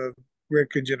guidance of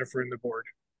Rick and Jennifer and the board.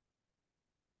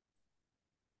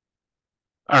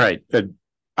 All right.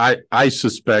 I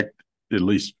suspect, at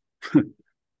least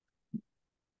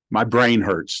my brain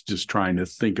hurts just trying to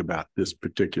think about this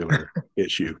particular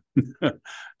issue.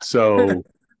 So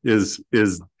is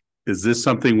this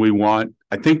something we want?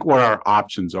 I think what our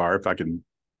options are, if I can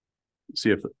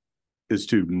see, is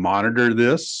to monitor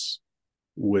this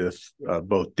with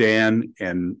both Dan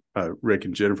and Rick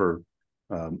and Jennifer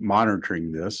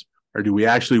monitoring this, or do we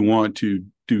actually want to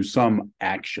do some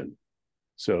action?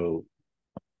 So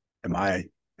am I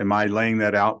laying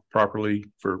that out properly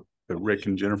for Rick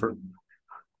and Jennifer?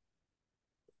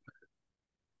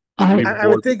 I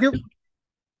would think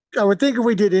if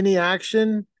we did any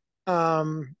action,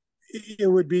 it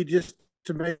would be just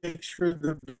to make sure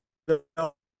the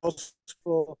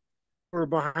people were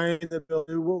behind the bill,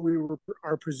 knew what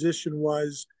our position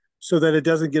was, so that it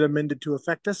doesn't get amended to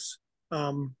affect us.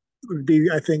 Would be,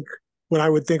 I think, what I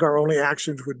would think our only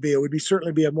actions would be. It would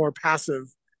certainly be a more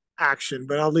passive action,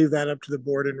 but I'll leave that up to the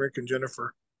board and Rick and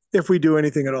Jennifer if we do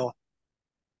anything at all.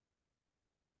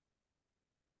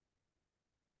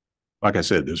 Like I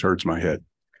said, this hurts my head.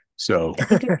 So I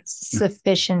think it's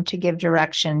sufficient to give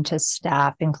direction to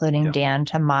staff, including Dan,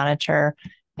 to monitor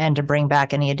and to bring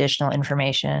back any additional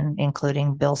information,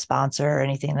 including bill sponsor or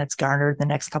anything that's garnered in the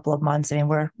next couple of months. I mean,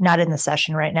 we're not in the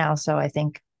session right now, so I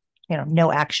think,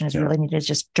 no action is really needed,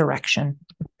 just direction.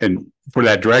 And for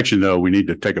that direction, though, we need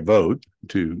to take a vote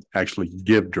to actually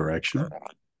give direction.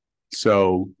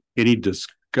 So any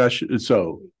discussion?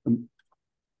 So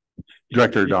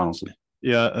Director Donaldson.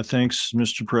 Yeah, thanks,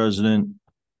 Mr. President.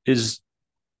 Is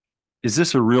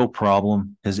this a real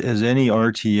problem? Has any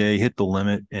RTA hit the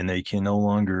limit and they can no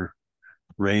longer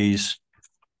raise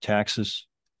taxes?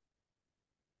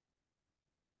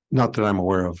 Not that I'm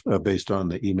aware of, based on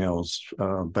the emails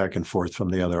back and forth from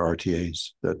the other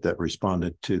RTAs that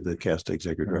responded to the CAST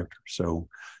executive director. So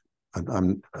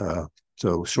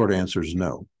so short answer is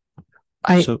no.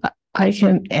 I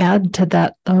can add to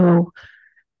that, though.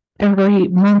 Every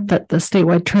month at the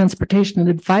Statewide Transportation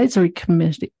Advisory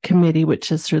Committee,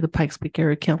 which is through the Pikes Peak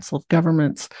Area Council of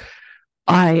Governments,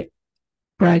 I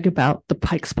brag about the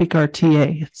Pikes Peak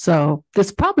RTA. So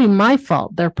it's probably my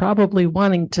fault. They're probably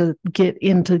wanting to get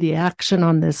into the action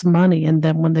on this money. And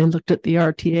then when they looked at the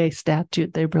RTA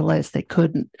statute, they realized they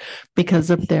couldn't because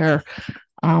of their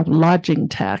lodging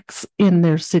tax in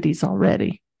their cities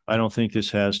already. I don't think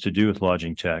this has to do with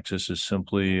lodging tax. This is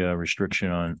simply a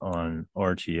restriction on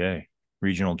RTA,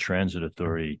 Regional Transit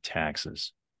Authority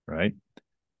taxes, right?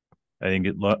 I think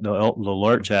the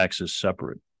LART tax is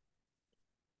separate.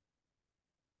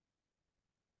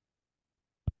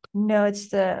 No, it's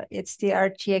the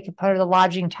RTA component of the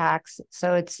lodging tax.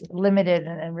 So it's limited,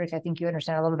 and Rick, I think you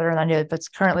understand a little better than I do, but it's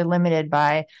currently limited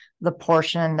by the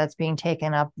portion that's being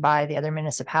taken up by the other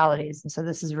municipalities. And so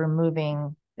this is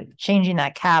changing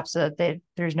that cap so that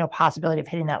there's no possibility of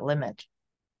hitting that limit.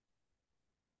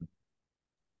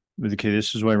 Okay,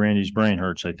 this is why Randy's brain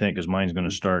hurts, I think, because mine's going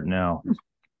to start now.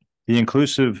 The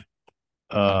inclusive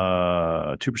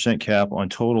 2% cap on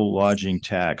total lodging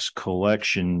tax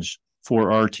collections for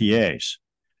RTAs.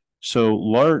 So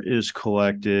LART is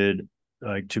collected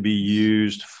to be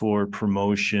used for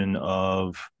promotion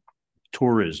of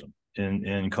tourism,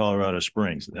 in Colorado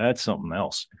Springs. That's something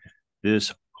else.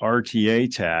 This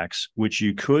RTA tax, which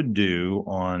you could do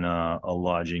on a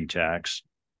lodging tax,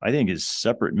 I think is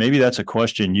separate. Maybe that's a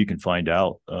question you can find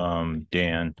out,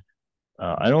 Dan.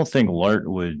 I don't think LART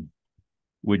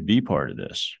would be part of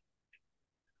this.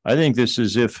 I think this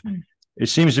is if, it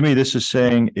seems to me this is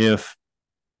saying if,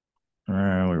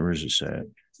 where does it say it?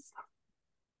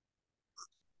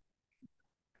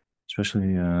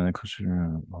 Especially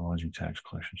lodging tax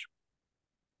collections.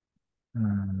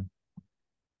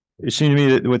 It seemed to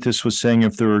me that what this was saying,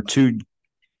 if there were two,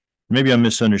 maybe I'm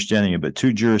misunderstanding it, but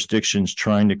two jurisdictions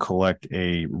trying to collect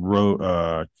a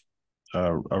road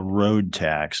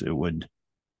tax, it would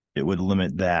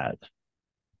limit that.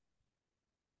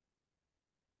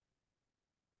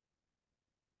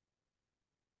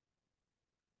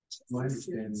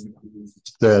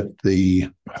 That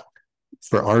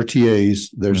for RTAs,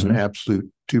 there's an absolute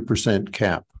 2%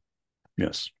 cap.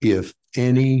 Yes. If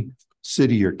any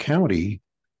city or county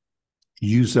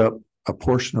use up a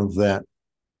portion of that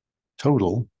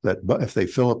total, if they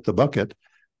fill up the bucket,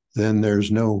 then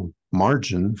there's no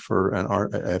margin for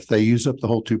if they use up the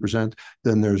whole 2%,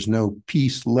 then there's no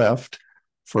piece left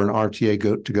for an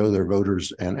RTA to go to their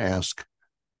voters and ask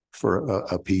for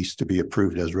a piece to be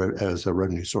approved as a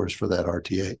revenue source for that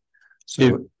RTA.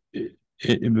 So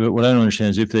but what I don't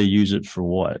understand is if they use it for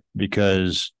what?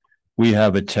 Because we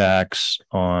have a tax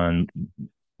on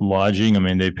lodging. I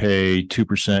mean, they pay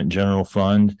 2% general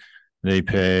fund. They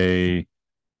pay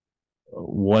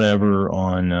whatever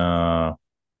on, I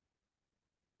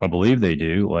believe they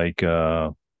do, like,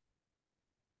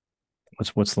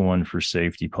 what's the one for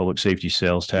safety, public safety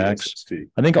sales tax?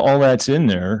 I think all that's in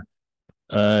there.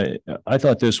 I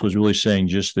thought this was really saying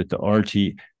just that the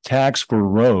RT tax for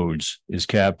roads is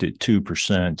capped at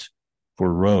 2%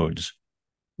 for roads,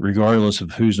 regardless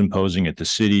of who's imposing it, the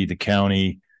city, the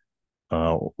county,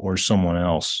 or someone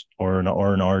else, or an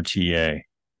RTA.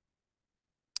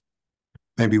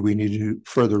 Maybe we need to do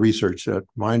further research.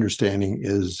 My understanding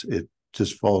is it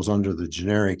just falls under the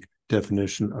generic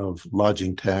definition of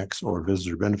lodging tax or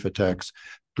visitor benefit tax,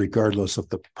 regardless of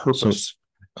the purpose.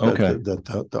 Okay.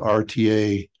 The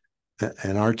RTA,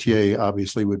 an RTA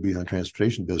obviously would be on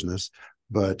transportation business,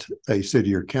 but a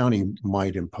city or county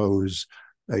might impose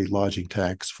a lodging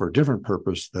tax for a different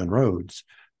purpose than roads,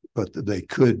 but they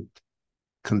could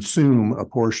consume a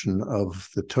portion of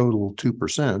the total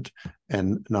 2%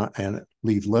 and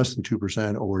leave less than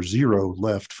 2% or zero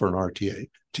left for an RTA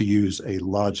to use a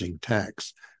lodging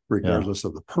tax, regardless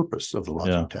of the purpose of the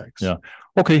lodging tax. Yeah.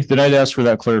 Okay. Then I'd ask for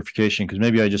that clarification because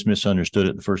maybe I just misunderstood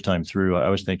it the first time through. I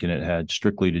was thinking it had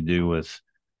strictly to do with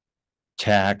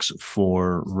tax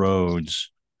for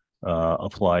roads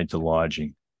applied to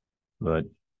lodging. But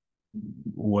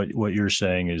what you're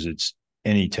saying is it's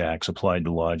any tax applied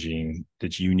to lodging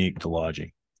that's unique to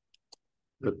lodging.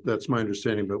 That's my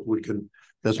understanding, but we can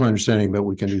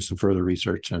do some further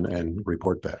research and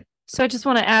report back. So I just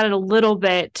want to add a little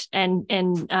bit, and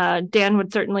Dan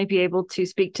would certainly be able to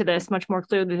speak to this much more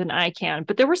clearly than I can.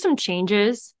 But there were some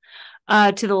changes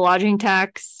to the lodging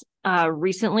tax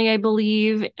recently, I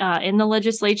believe, in the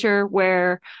legislature,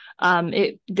 where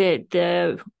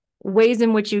the ways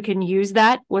in which you can use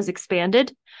that was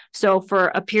expanded. So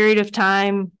for a period of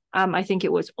time, I think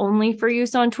it was only for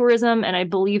use on tourism. And I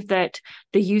believe that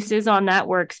the uses on that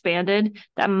were expanded.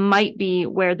 That might be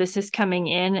where this is coming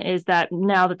in, is that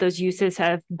now that those uses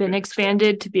have been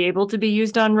expanded to be able to be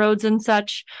used on roads and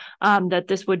such, that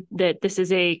this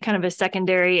is a kind of a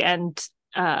secondary and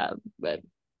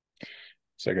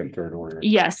second, third order.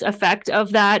 Yes, effect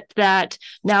of that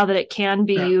now that it can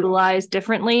be utilized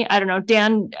differently. I don't know,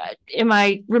 Dan, am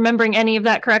I remembering any of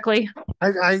that correctly?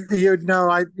 I think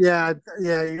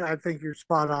you're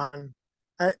spot on.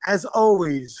 As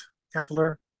always,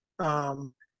 Counselor.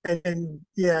 And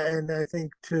I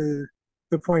think to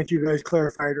the point you guys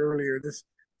clarified earlier,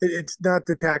 it's not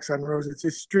the tax on roads,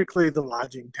 it's strictly the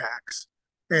lodging tax.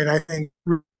 And I think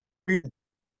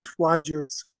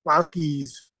Wauke's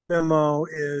memo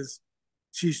is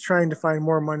she's trying to find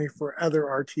more money for other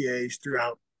RTAs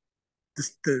throughout the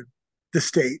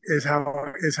state is how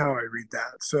I read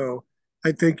that. So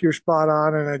I think you're spot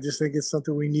on, and I just think it's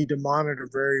something we need to monitor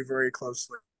very, very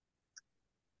closely.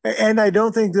 And I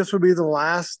don't think this will be the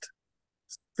last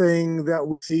thing that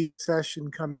we see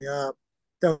session coming up,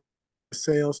 that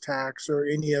sales tax or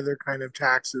any other kind of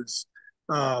taxes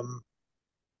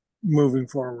moving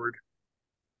forward.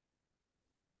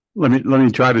 Let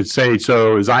me try to say,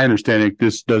 so as I understand it,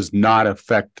 this does not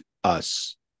affect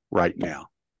us right now.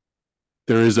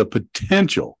 There is a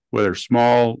potential, whether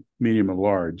small, medium, or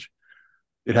large,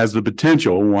 it has the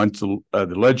potential once the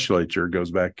legislature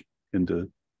goes back into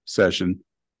session,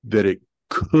 that it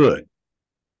could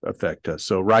affect us.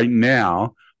 So right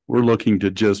now, we're looking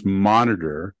to just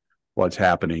monitor what's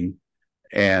happening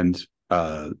and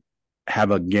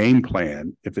have a game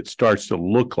plan if it starts to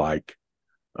look like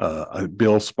a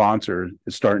bill sponsor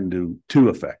is starting to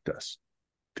affect us.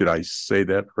 Did I say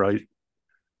that right?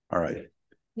 All right.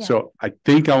 Yeah. So I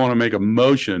think I want to make a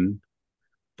motion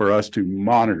for us to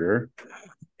monitor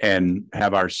and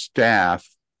have our staff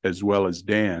as well as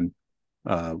Dan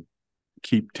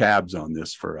keep tabs on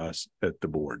this for us at the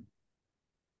board.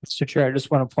 Mr. Chair, I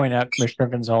just want to point out Commissioner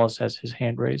Gonzalez has his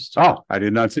hand raised. Oh, I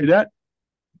did not see that.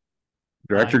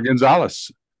 Director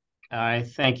Gonzalez.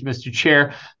 Thank you, Mr.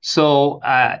 Chair. So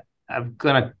I'm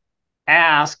going to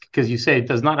ask, because you say it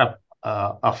does not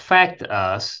affect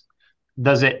us.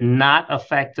 Does it not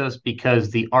affect us because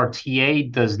the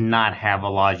RTA does not have a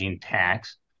lodging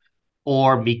tax,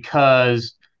 or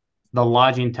because the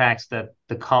lodging tax that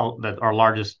that our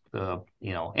largest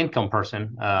income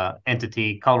person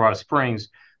entity, Colorado Springs,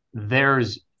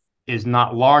 theirs is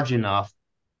not large enough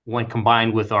when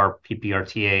combined with our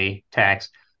PPRTA tax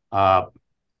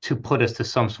to put us to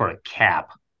some sort of cap?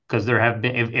 Because there have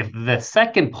been, if the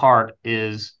second part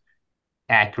is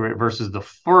accurate versus the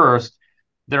first,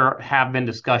 there have been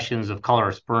discussions of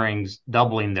Colorado Springs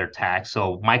doubling their tax.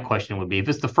 So my question would be, if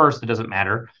it's the first, it doesn't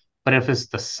matter. But if it's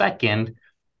the second,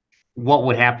 what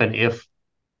would happen if,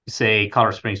 say,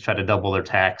 Colorado Springs tried to double their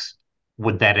tax?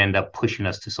 Would that end up pushing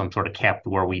us to some sort of cap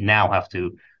where we now have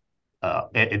to,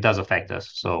 it does affect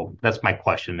us? So that's my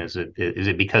question. Is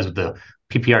it because the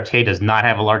PPRTA does not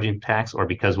have a lodging tax, or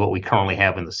because what we currently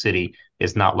have in the city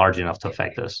is not large enough to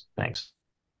affect us? Thanks.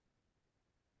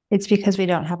 It's because we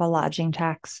don't have a lodging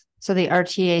tax. So the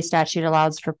RTA statute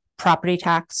allows for property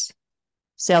tax,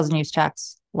 sales and use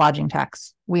tax, lodging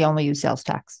tax. We only use sales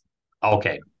tax.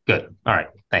 Okay, good. All right.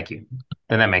 Thank you.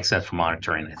 Then that makes sense for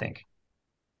monitoring, I think.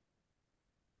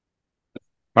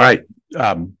 All right.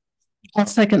 I'll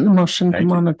second the motion to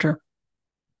monitor.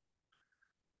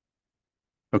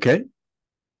 Okay.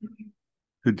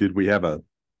 Did we have a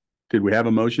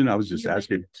motion? I was just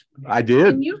asking. I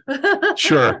did.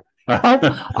 Sure.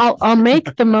 I'll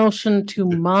make the motion to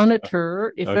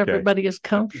monitor if Okay. everybody is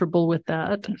comfortable with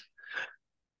that.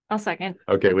 I'll second.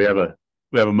 Okay, we have a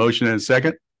motion and a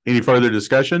second. Any further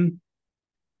discussion?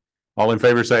 All in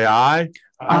favor say aye.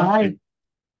 Aye.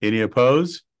 Any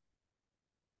opposed?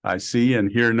 I see and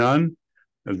hear none.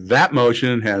 That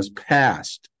motion has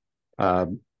passed.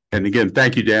 And again,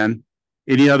 thank you, Dan.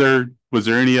 Was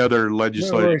there any other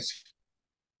legislative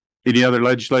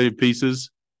pieces?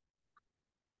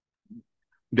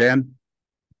 Dan?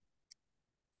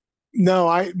 No,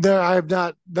 I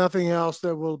have nothing else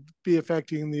that will be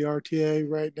affecting the RTA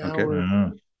right now. Okay.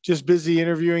 We're just busy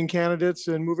interviewing candidates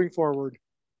and moving forward.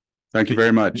 Thank you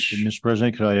very much. Mr.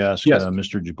 President, could I ask Yes.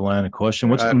 Mr. Jablan a question?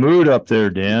 What's the mood up there,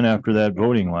 Dan, after that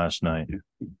voting last night?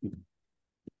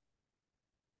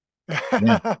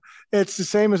 It's the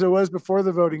same as it was before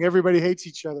the voting. Everybody hates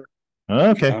each other.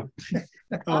 Okay.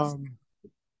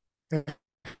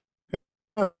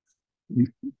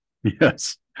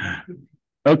 Yes.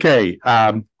 Okay.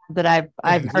 But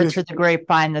I've heard through the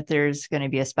grapevine that there's going to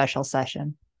be a special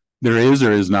session. There is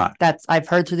or is not? I've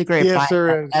heard through the grapevine. Yes,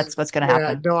 there is. That's what's going to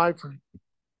happen. No, I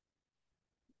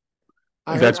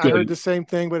heard the same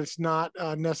thing, but it's not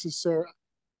necessary.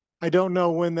 I don't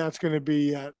know when that's going to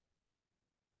be yet.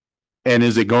 And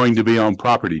is it going to be on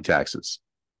property taxes?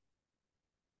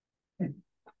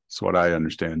 That's what I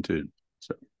understand too.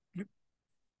 So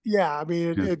Yeah, I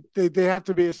mean, they have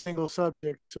to be a single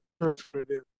subject.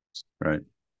 Right.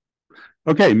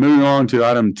 Okay, moving on to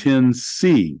item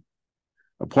 10C.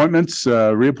 Appointments,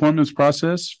 reappointments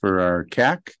process for our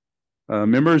CAC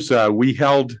members. We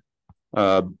held,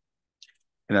 and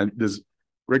does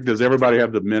everybody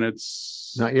have the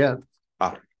minutes? Not yet.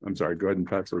 I'm sorry. Go ahead and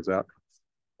pass those out.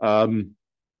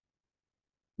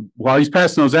 While he's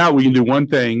passing those out, we can do one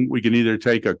thing. We can either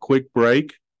take a quick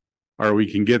break, or we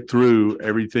can get through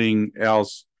everything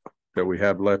else that we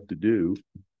have left to do.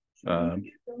 Yeah.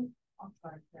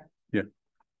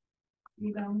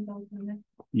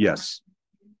 Yes,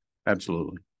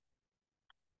 absolutely.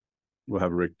 We'll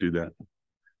have Rick do that.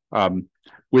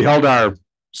 We held our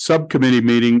subcommittee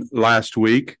meeting last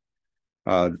week,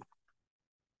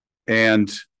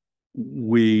 and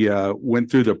we went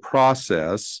through the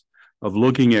process of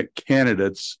looking at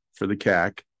candidates for the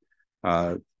CAC.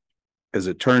 As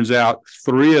it turns out,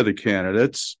 3 of the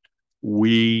candidates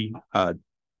we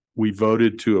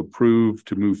voted to approve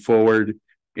to move forward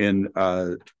in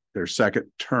their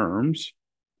second terms,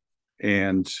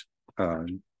 and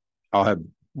I'll have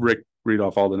Rick read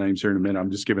off all the names here in a minute.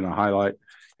 I'm just giving a highlight.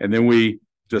 And then we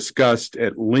discussed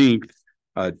at length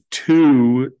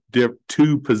two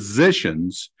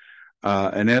positions,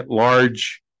 an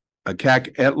at-large, a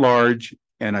CAC at-large,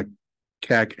 and a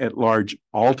CAC at-large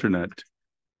alternate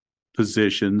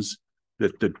positions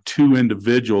that the two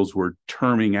individuals were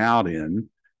terming out in.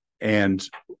 And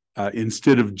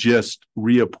instead of just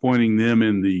reappointing them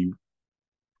in the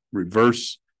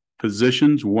reverse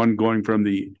positions, one going from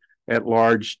the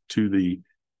at-large to the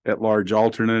at-large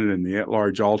alternate and the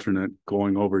at-large alternate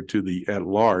going over to the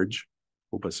at-large.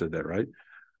 Hope I said that right.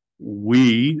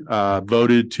 We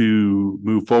voted to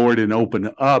move forward and open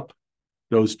up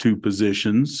those two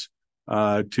positions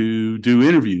to do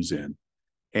interviews in.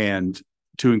 And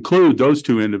to include those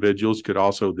two individuals could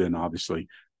also then obviously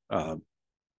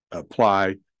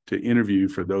apply to interview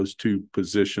for those two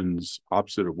positions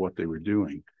opposite of what they were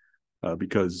doing.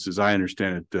 Because as I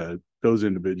understand it, those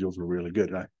individuals were really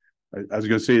good. I was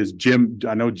going to say, is Jim,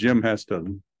 I know Jim has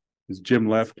to, is Jim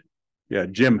left? Yeah,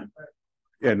 Jim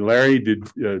and Larry did.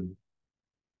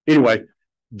 Anyway,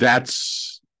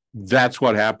 that's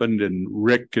what happened, and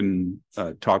Rick can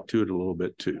talk to it a little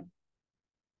bit too.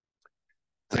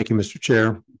 Thank you, Mr.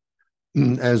 Chair.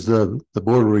 As the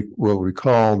board will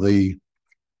recall, the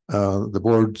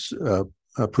board's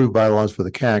approved bylaws for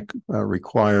the CAC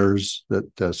requires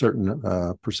that a certain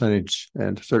percentage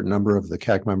and a certain number of the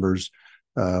CAC members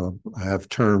have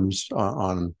terms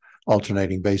on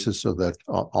alternating basis so that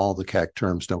all the CAC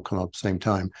terms don't come up at the same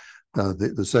time.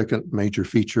 The second major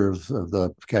feature of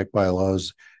the CAC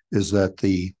bylaws is that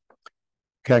the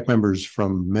CAC members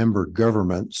from member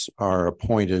governments are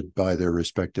appointed by their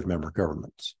respective member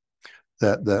governments.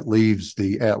 That leaves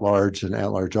the at-large and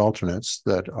at-large alternates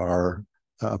that are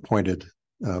appointed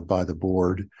by the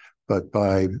board, but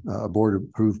by a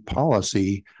board-approved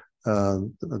policy,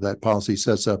 that policy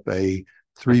sets up a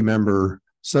 3-member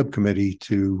subcommittee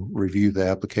to review the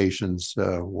applications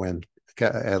when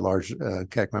at-large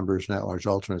CAC members and at-large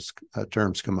alternates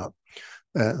terms come up.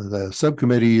 The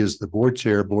subcommittee is the board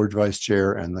chair, board vice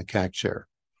chair, and the CAC chair.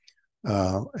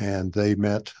 And they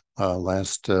met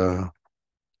last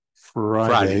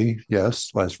Friday.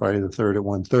 Yes, last Friday the 3rd at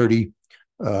 1:30.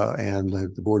 And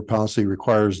the board policy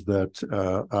requires that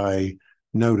I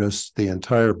notice the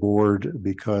entire board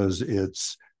because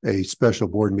it's a special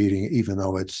board meeting, even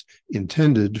though it's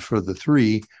intended for the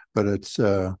 3, but it's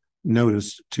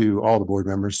noticed to all the board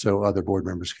members so other board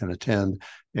members can attend.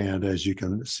 And as you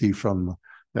can see from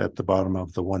at the bottom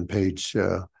of the 1-page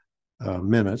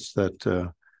minutes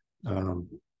that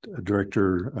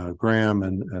Director Graham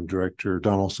and Director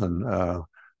Donaldson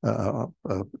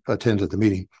attended the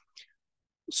meeting.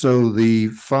 So the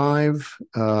 5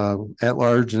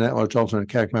 at-large and at-large alternate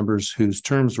CAC members whose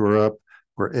terms were up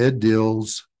were Ed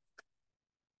Dills,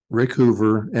 Rick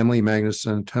Hoover, Emily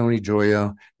Magnuson, Tony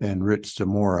Joya, and Rich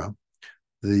Zamora.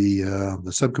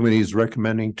 The subcommittee is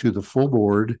recommending to the full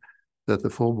board that the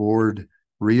full board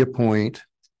reappoint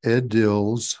Ed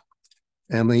Dills,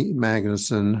 Emily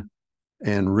Magnuson,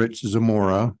 and Rich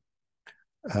Zamora,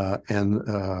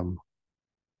 and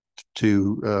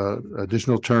to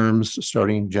additional terms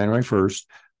starting January 1st,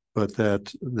 but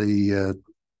that the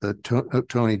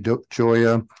Tony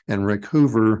Joya and Rick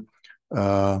Hoover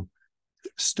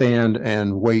stand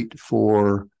and wait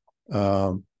for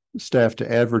staff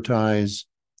to advertise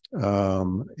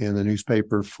in the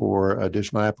newspaper for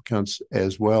additional applicants,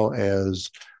 as well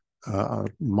as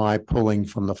my pulling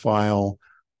from the file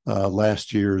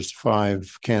last year's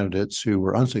 5 candidates who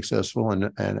were unsuccessful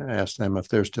and asked them if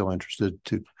they're still interested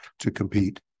to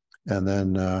compete. And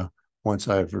then once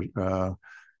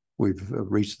we've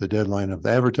reached the deadline of the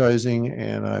advertising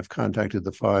and I've contacted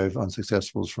the 5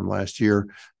 unsuccessfuls from last year,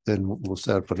 then we'll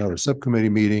set up another subcommittee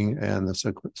meeting and the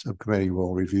subcommittee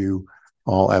will review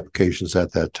all applications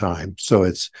at that time. So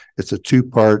it's a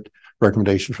 2-part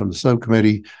recommendation from the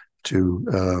subcommittee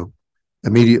to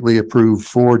immediately approve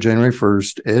for January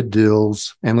 1st, Ed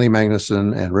Dills, Emily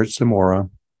Magnuson, and Rich Zamora,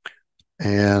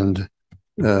 and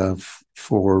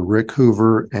for Rick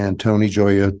Hoover and Tony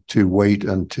Joya to wait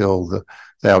until the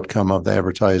outcome of the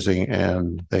advertising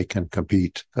and they can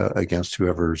compete against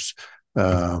whoever's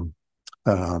applying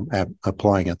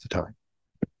at the time.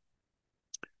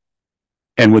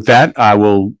 And with that, I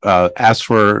will I'll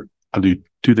do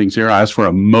 2 things here. I ask for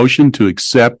a motion to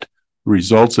accept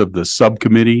results of the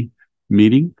subcommittee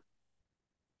meeting.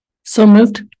 So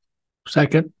moved.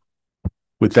 Second.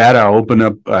 With that, I'll open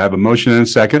up. I have a motion and a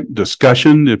second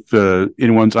discussion. If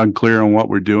anyone's unclear on what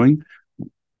we're doing,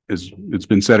 as it's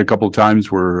been said a couple of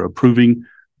times, we're approving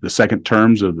the second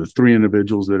terms of the 3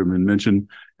 individuals that have been mentioned,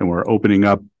 and we're opening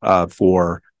up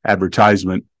for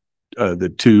advertisement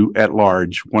the two at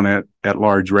large, one at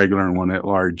large regular and one at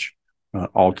large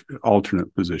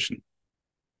alternate position.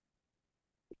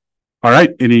 All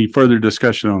right. Any further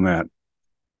discussion on that?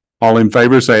 All in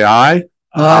favor, say aye.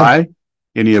 Aye.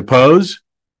 Any opposed?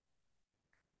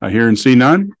 I hear and see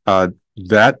none.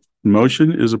 That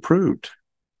motion is approved.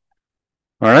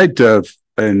 All right.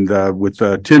 And with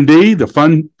 10D, the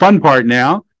fun part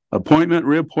now, appointment,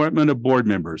 reappointment of board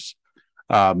members.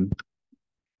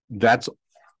 That's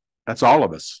all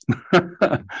of us.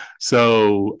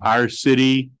 So our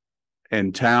city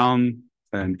and town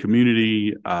and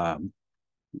community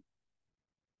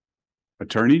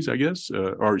attorneys, I guess,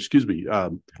 or excuse me,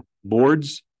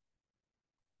 boards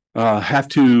have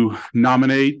to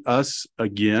nominate us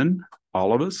again,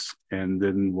 all of us, and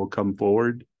then we'll come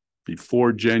forward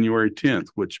before January 10th,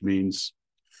 which means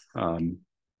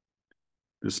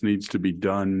this needs to be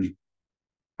done,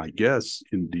 I guess,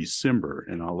 in December,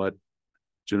 and I'll let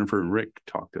Jennifer and Rick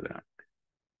talk to that.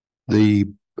 The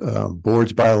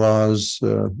board's bylaws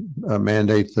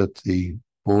mandate that the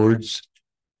board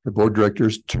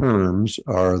directors' terms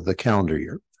are the calendar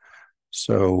year.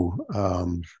 So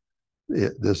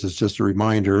this is just a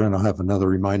reminder, and I'll have another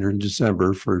reminder in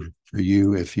December for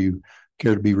you if you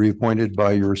care to be reappointed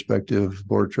by your respective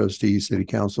board trustee, city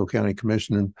council, county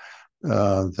commission,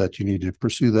 that you need to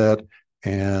pursue that.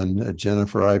 And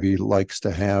Jennifer Ivy likes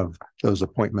to have those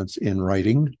appointments in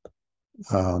writing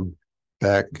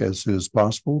back as soon as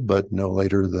possible, but no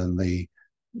later than the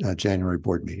January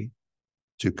board meeting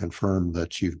to confirm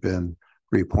that you've been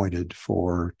reappointed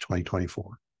for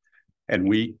 2024. And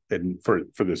for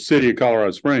the city of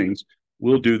Colorado Springs,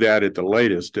 we'll do that at the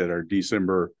latest at our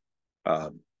December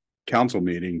council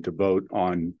meeting to vote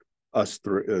on us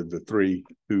the three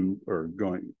who are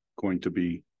going to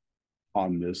be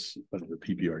on this the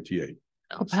PPRTA.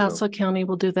 El Paso County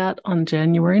will do that on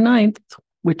January 9th,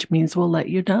 which means we'll let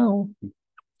you know.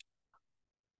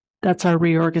 That's our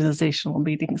reorganizational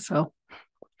meeting. So,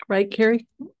 right, Carrie?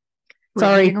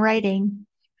 Sorry. In writing.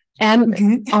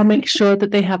 And I'll make sure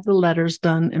that they have the letters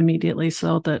done immediately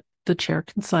so that the chair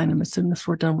can sign them as soon as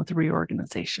we're done with the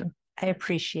reorganization. I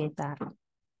appreciate that.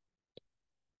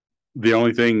 The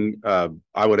only thing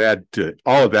I would add to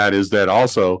all of that is that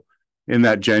also in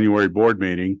that January board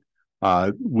meeting,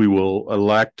 we will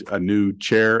elect a new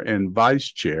chair and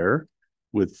vice chair,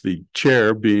 with the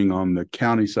chair being on the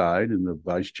county side and the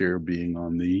vice chair being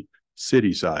on the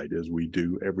city side, as we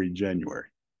do every January.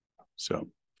 So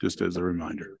just as a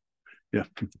reminder. Yeah.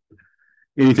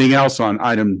 Anything else on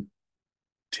item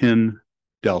 10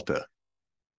 Delta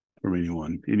from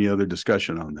anyone? Any other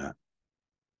discussion on that?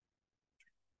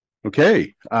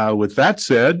 Okay, with that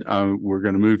said, we're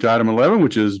going to move to item 11,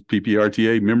 which is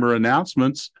PPRTA member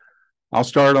announcements. I'll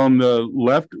start on the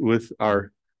left with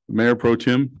our Mayor Pro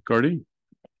Tem Cardine.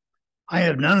 I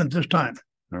have none at this time.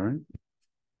 All right.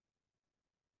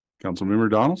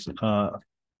 Councilmember Donaldson. I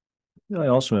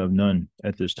also have none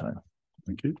at this time.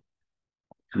 Thank you.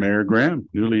 Mayor Graham,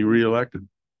 newly reelected.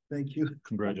 Thank you.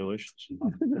 Congratulations.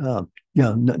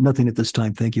 Yeah, nothing at this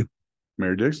time. Thank you.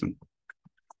 Mayor Dixon.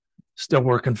 Still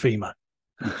working FEMA.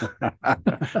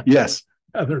 Yes.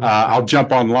 I'll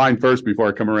jump online first before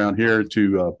I come around here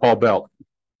to Paul Belt.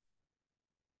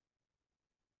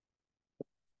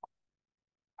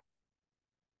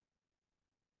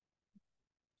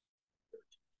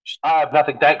 I have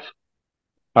nothing, thanks.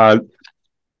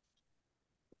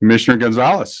 Commissioner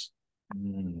Gonzalez.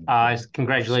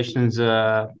 Congratulations,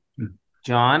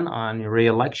 John, on your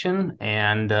reelection,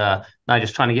 and I'm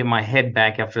just trying to get my head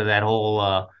back after that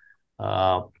whole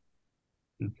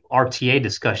RTA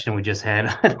discussion we just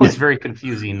had. It was very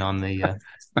confusing on the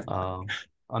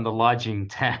lodging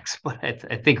tax, but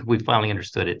I think we finally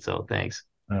understood it. So thanks.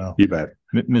 You bet,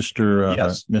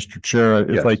 Mr. Chair.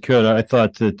 If I could, I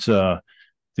thought that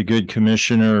the good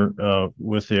commissioner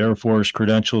with the Air Force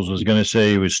credentials was going to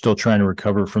say he was still trying to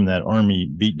recover from that Army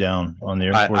beatdown on the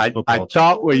Air Force football.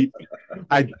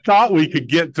 I thought we could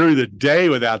get through the day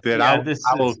without that. Yeah,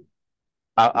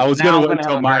 I was going to wait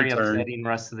until my turn. Upsetting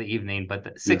rest of the evening, but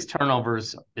the 6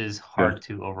 turnovers is hard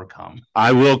to overcome.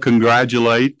 I will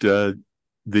congratulate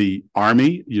the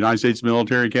Army, United States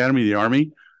Military Academy, the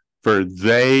Army, for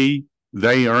they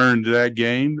earned that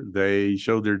game. They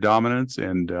showed their dominance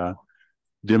and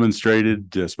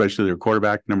demonstrated, especially their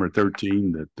quarterback, number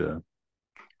 13, that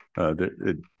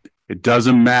it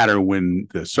doesn't matter when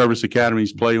the service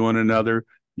academies play one another.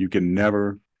 You can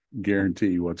never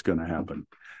guarantee what's going to happen.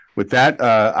 With that,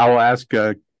 I will ask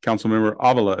Councilmember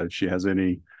Avila if she has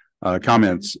any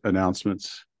comments,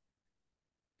 announcements.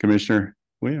 Commissioner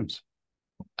Williams.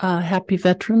 Happy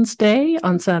Veterans Day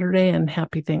on Saturday and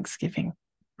happy Thanksgiving.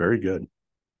 Very good.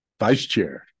 Vice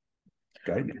Chair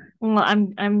Geithner. Well,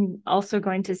 I'm also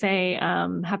going to say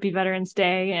happy Veterans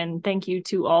Day and thank you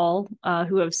to all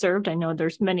who have served. I know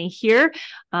there's many here,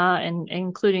 and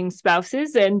including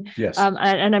spouses. And yes,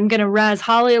 and I'm going to razz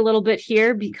Holly a little bit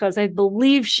here because I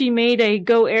believe she made a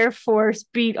Go Air Force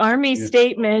Beat Army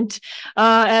statement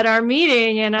at our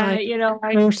meeting, and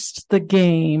I cursed the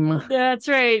game. That's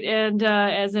right. And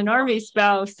as an Army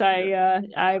spouse,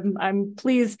 I'm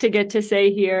pleased to get to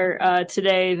say here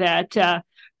today that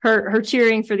her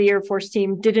cheering for the Air Force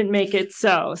team didn't make it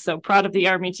so proud of the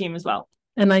Army team as well.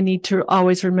 And I need to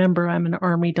always remember I'm an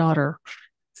Army daughter.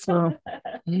 So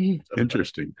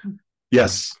interesting.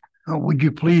 Yes. Would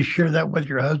you please share that with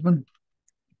your husband?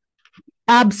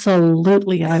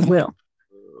 Absolutely, I will.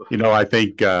 You know, I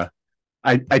think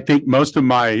I think most of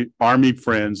my Army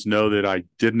friends know that I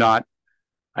did not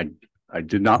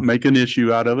make an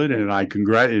issue out of it, and I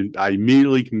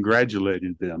immediately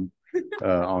congratulated them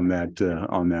on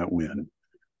that win.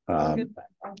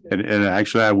 And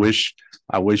actually, I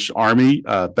wish Army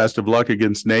best of luck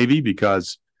against Navy,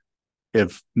 because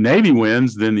if Navy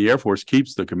wins, then the Air Force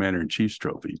keeps the Commander-in-Chief's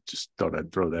trophy. Just thought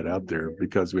I'd throw that out there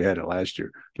because we had it last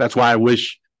year. That's why I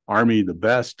wish Army the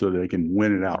best so they can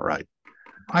win it outright.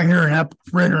 I hear an apple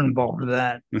fritter involved with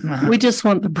that. We just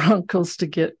want the Broncos to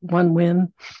get one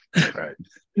win. Right.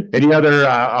 Any other?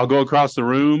 I'll go across the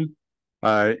room.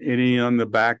 Any on the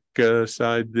back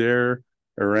side there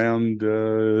around?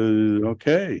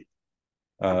 Okay.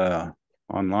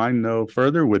 Online, no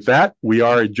further. With that, we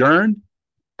are adjourned.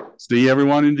 See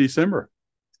everyone in December.